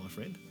relax in that, my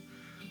friend.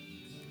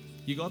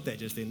 You got that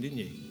just then, didn't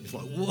you? It's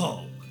like,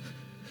 whoa.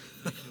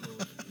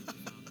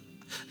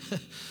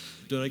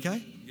 Doing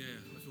okay? Yeah,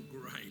 I feel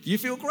great. You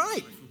feel great? I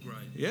feel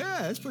great.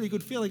 Yeah, that's a pretty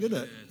good feeling, isn't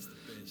it? Yeah, it's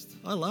the best.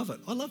 I love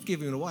it. I love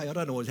giving it away. I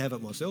don't always have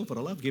it myself, but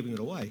I love giving it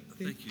away.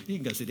 Thank you. You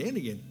can go sit down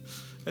again.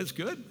 That's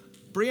good.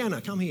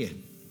 Brianna, come here.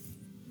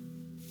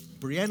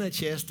 Brianna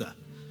Chester.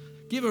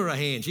 Give her a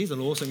hand. She's an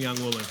awesome young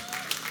woman.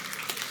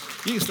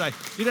 You can stay.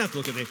 You don't have to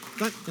look at them.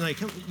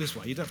 Come this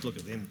way. You don't have to look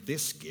at them. They're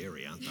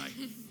scary, aren't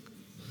they?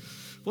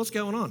 What's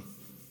going on?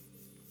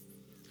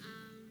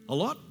 A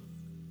lot?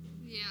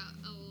 Yeah,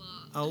 a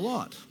lot. A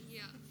lot?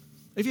 Yeah.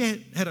 If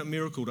you had a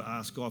miracle to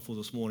ask God for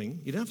this morning,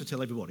 you don't have to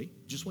tell everybody.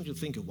 Just want you to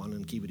think of one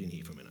and keep it in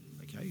here for a minute,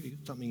 okay? If you've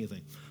got something you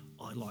think,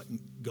 I like,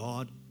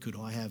 God, could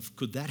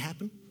that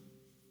happen?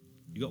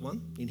 You got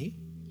one in here?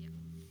 Yeah.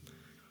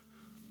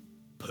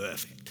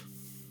 Perfect.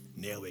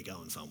 Now we're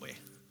going somewhere.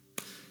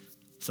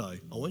 So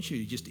I want you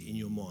to just, in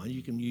your mind,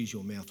 you can use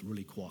your mouth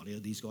really quietly.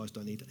 These guys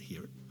don't need to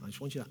hear it. I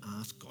just want you to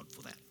ask God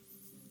for that.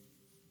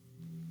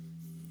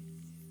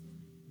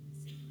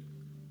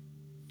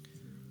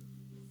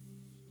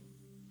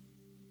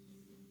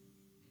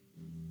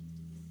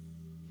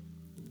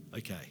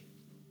 Okay.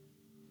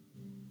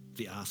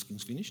 The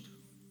asking's finished.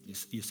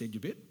 You said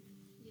your bit?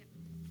 Yeah.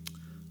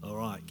 All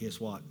right, guess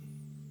what?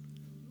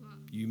 What?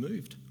 You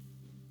moved.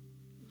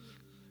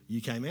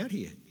 You came out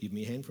here. Give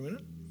me a hand for a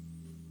minute.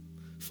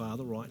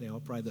 Father, right now I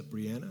pray that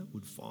Brianna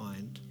would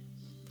find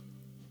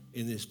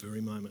in this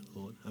very moment,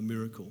 Lord, a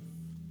miracle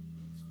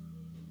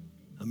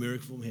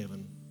from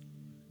heaven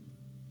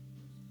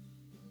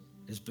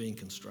is being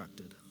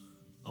constructed.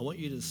 I want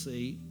you to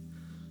see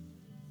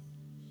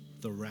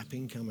the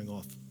wrapping coming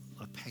off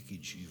a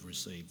package you've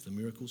received. The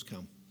miracle's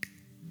come.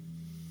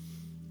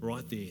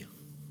 Right there.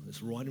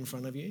 It's right in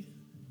front of you.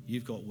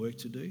 You've got work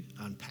to do.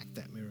 Unpack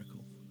that miracle.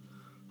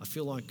 I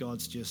feel like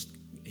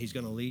He's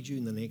going to lead you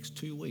in the next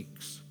 2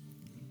 weeks.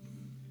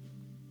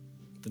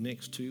 The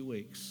next 2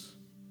 weeks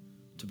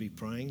to be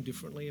praying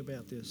differently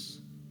about this.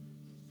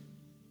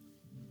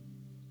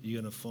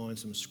 You're going to find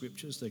some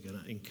scriptures that are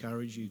going to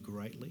encourage you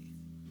greatly.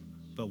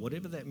 But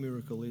whatever that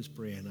miracle is,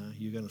 Brianna,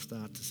 you're going to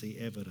start to see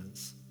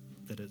evidence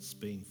that it's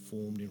being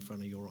formed in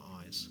front of your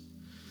eyes.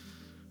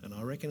 And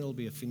I reckon it'll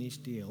be a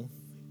finished deal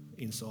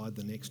inside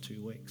the next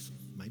 2 weeks,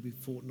 maybe a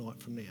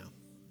fortnight from now.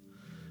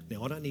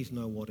 Now, I don't need to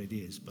know what it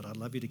is, but I'd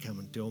love you to come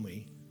and tell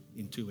me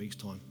in 2 weeks'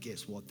 time,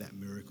 guess what, that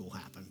miracle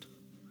happened.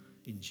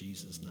 In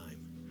Jesus'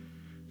 name.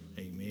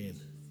 Amen.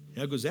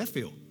 How good does that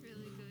feel?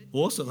 Really good.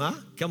 Awesome, huh?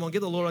 Come on,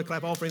 give the Lord a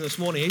clap offering this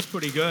morning. He's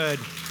pretty good.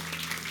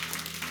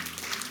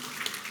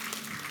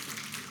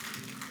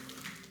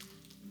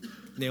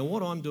 Now,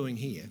 what I'm doing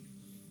here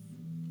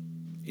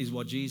is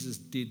what Jesus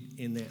did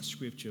in that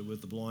scripture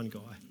with the blind guy.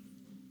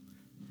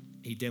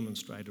 He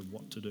demonstrated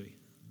what to do.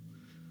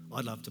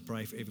 I'd love to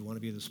pray for every one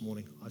of you this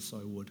morning. I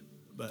so would.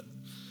 But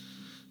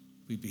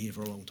we'd be here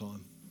for a long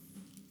time.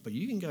 But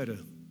you can go to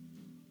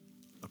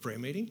a prayer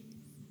meeting.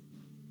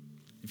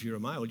 If you're a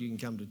male, you can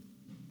come to,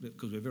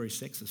 because we're very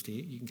sexist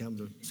here, you can come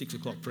to 6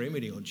 o'clock prayer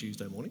meeting on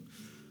Tuesday morning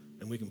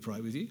and we can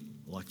pray with you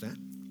like that.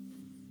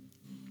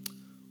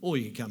 Or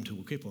you can come to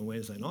Wakip on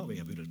Wednesday night. We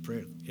have a bit of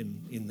prayer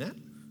in that.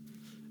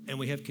 And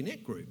we have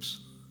connect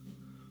groups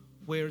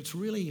where it's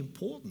really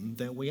important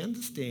that we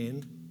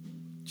understand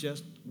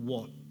just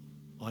what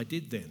I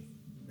did then.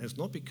 And it's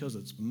not because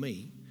it's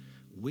me.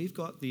 We've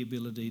got the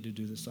ability to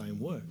do the same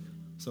work.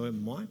 So it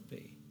might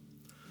be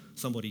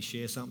somebody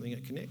share something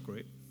at Connect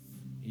Group.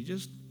 You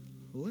just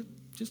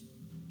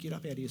get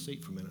up out of your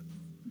seat for a minute.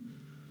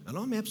 And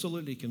I'm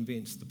absolutely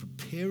convinced the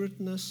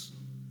preparedness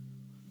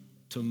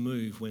to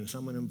move when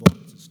someone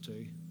invites us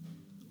to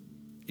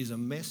is a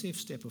massive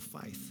step of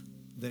faith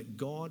that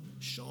God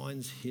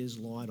shines his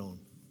light on.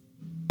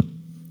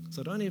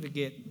 So don't ever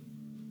get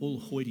all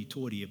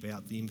hoity-toity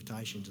about the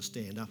invitation to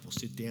stand up or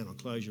sit down or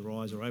close your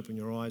eyes or open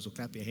your eyes or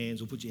clap your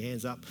hands or put your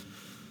hands up.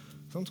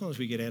 Sometimes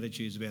we get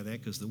attitudes about that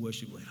because the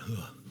worship leader,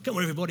 come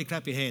on everybody,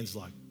 clap your hands.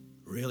 Like,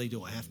 really,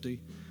 do I have to?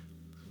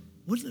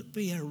 Wouldn't it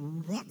be a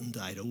rotten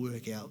day to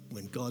work out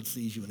when God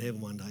sees you in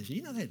heaven one day? So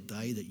you know that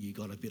day that you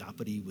got a bit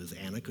uppity with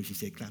Anna because she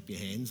said clap your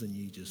hands and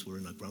you just were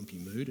in a grumpy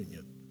mood and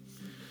you...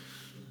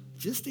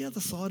 Just the other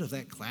side of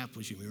that clap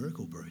was your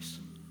miracle, Bruce.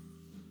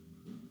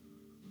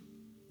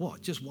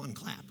 What, just one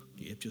clap?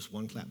 Yep, just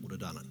one clap would have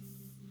done it.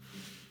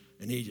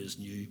 And he just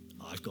knew,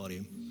 I've got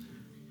him.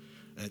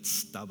 That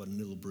stubborn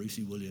little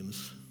Brucey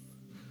Williams,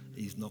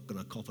 he's not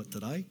going to cop it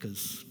today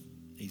because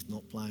he's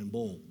not playing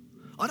ball.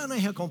 I don't know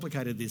how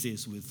complicated this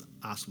is with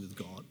us with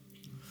God.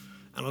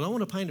 And I don't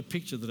want to paint a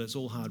picture that it's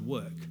all hard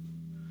work,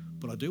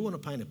 but I do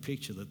want to paint a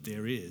picture that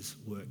there is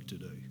work to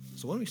do.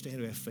 So why don't we stand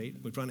to our feet?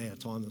 We've run out of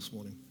time this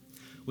morning.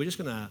 We're just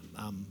going to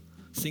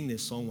sing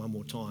this song one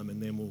more time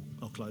and then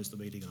I'll close the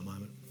meeting in a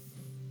moment.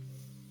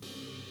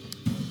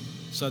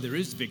 So there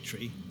is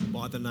victory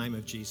by the name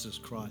of Jesus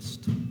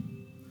Christ.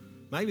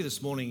 Maybe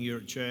this morning you're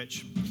at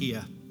church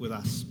here with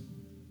us.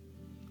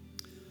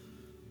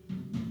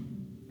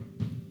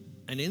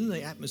 And in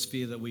the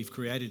atmosphere that we've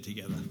created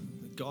together,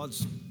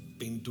 God's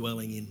been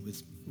dwelling in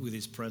with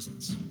his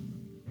presence.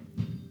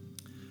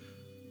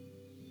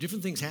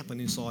 Different things happen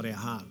inside our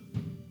heart.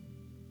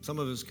 Some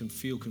of us can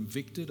feel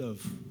convicted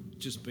of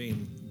just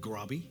being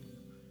grubby.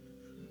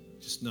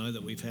 Just know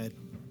that we've had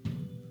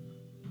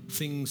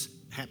things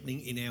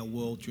happening in our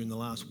world during the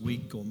last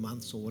week or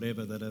months or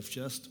whatever that have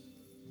just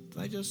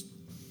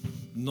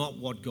not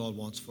what God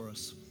wants for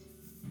us.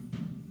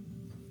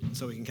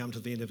 So we can come to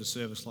the end of a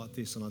service like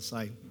this and I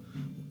say,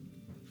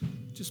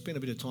 just spend a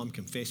bit of time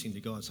confessing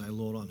to God. Say,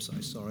 Lord, I'm so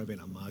sorry, I've been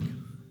a mug.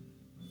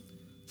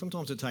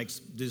 Sometimes it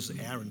takes this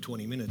hour and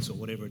 20 minutes or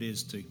whatever it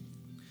is to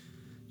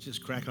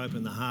just crack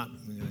open the heart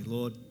and go,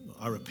 Lord,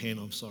 I repent,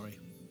 I'm sorry.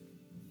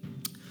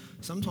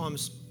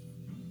 Sometimes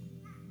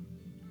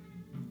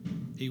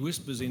he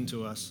whispers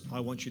into us, I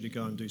want you to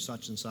go and do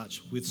such and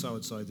such with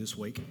so-and-so this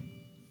week.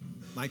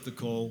 Make the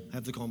call,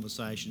 have the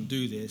conversation,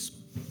 do this,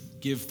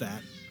 give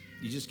that.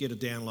 You just get a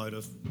download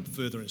of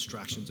further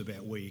instructions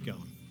about where you're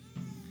going.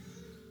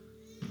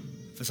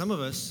 For some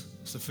of us,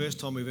 it's the first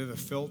time we've ever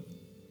felt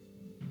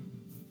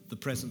the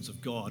presence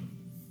of God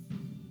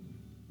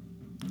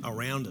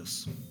around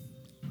us.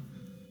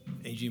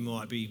 And you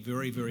might be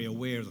very, very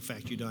aware of the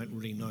fact you don't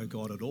really know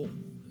God at all.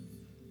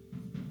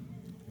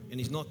 And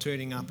he's not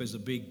turning up as a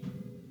big,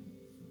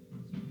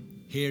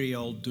 hairy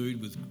old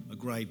dude with a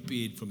grey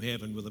beard from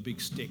heaven with a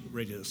big stick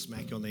ready to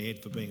smack you on the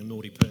head for being a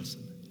naughty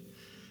person.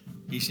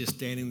 He's just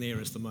standing there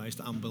as the most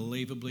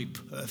unbelievably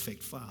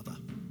perfect Father,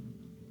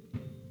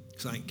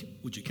 saying,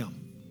 would you come?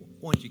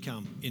 Why don't you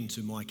come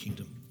into my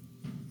kingdom?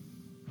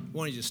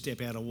 Why don't you just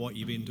step out of what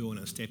you've been doing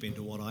and step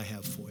into what I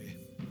have for you?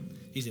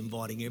 He's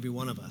inviting every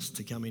one of us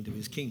to come into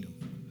his kingdom.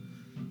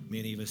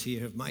 Many of us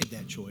here have made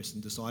that choice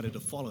and decided to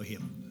follow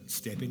him,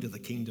 step into the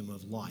kingdom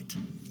of light.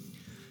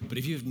 But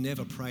if you've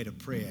never prayed a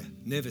prayer,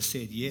 never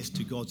said yes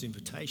to God's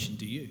invitation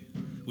to you,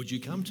 would you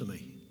come to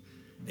me?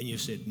 And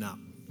you've said, no.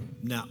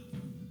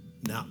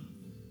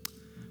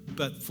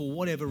 But for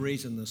whatever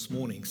reason this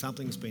morning,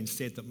 something's been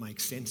said that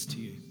makes sense to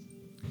you.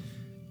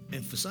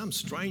 And for some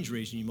strange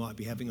reason, you might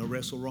be having a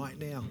wrestle right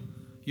now.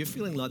 You're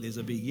feeling like there's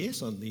a big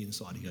yes on the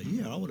inside. You go,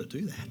 yeah, I want to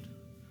do that.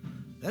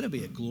 That'll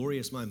be a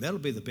glorious moment. That'll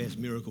be the best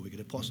miracle we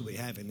could possibly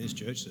have in this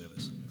church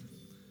service.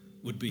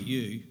 Would be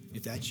you,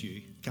 if that's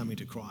you, coming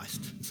to Christ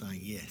and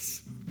saying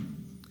yes.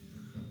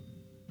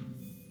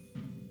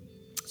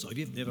 So if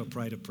you've never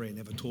prayed a prayer,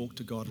 never talked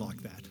to God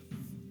like that,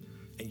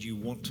 and you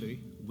want to,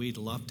 we'd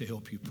love to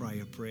help you pray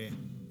a prayer.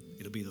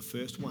 It'll be the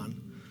first one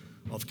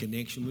of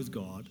connection with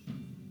God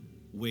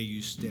where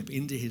you step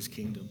into his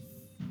kingdom.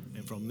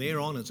 And from there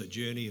on, it's a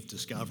journey of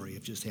discovery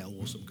of just how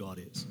awesome God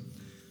is.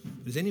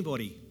 Does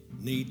anybody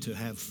need to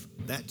have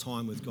that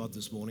time with God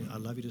this morning?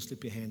 I'd love you to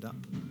slip your hand up.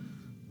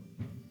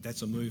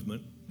 That's a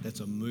movement. That's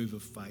a move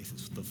of faith.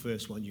 It's the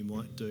first one you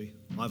might do.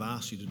 I've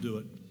asked you to do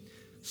it.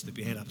 Slip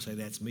your hand up and say,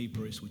 that's me,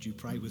 Bruce. Would you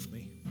pray with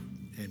me?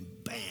 And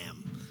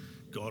bam,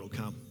 God will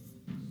come.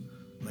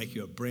 Make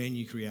you a brand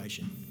new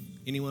creation.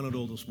 Anyone at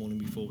all this morning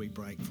before we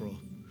break for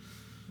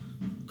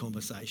a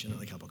conversation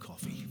and a cup of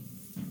coffee?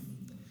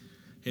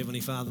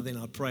 Heavenly Father, then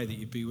I pray that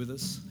you be with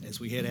us as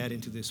we head out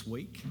into this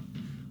week.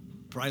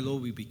 Pray,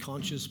 Lord, we be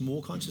conscious,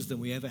 more conscious than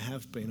we ever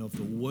have been of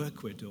the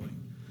work we're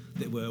doing,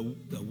 that we're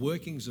the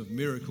workings of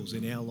miracles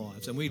in our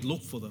lives, and we'd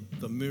look for them,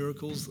 the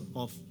miracles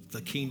of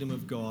the kingdom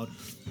of God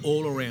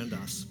all around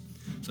us.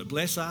 So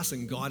bless us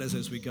and guide us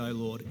as we go,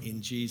 Lord,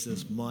 in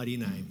Jesus' mighty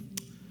name.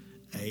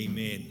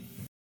 Amen.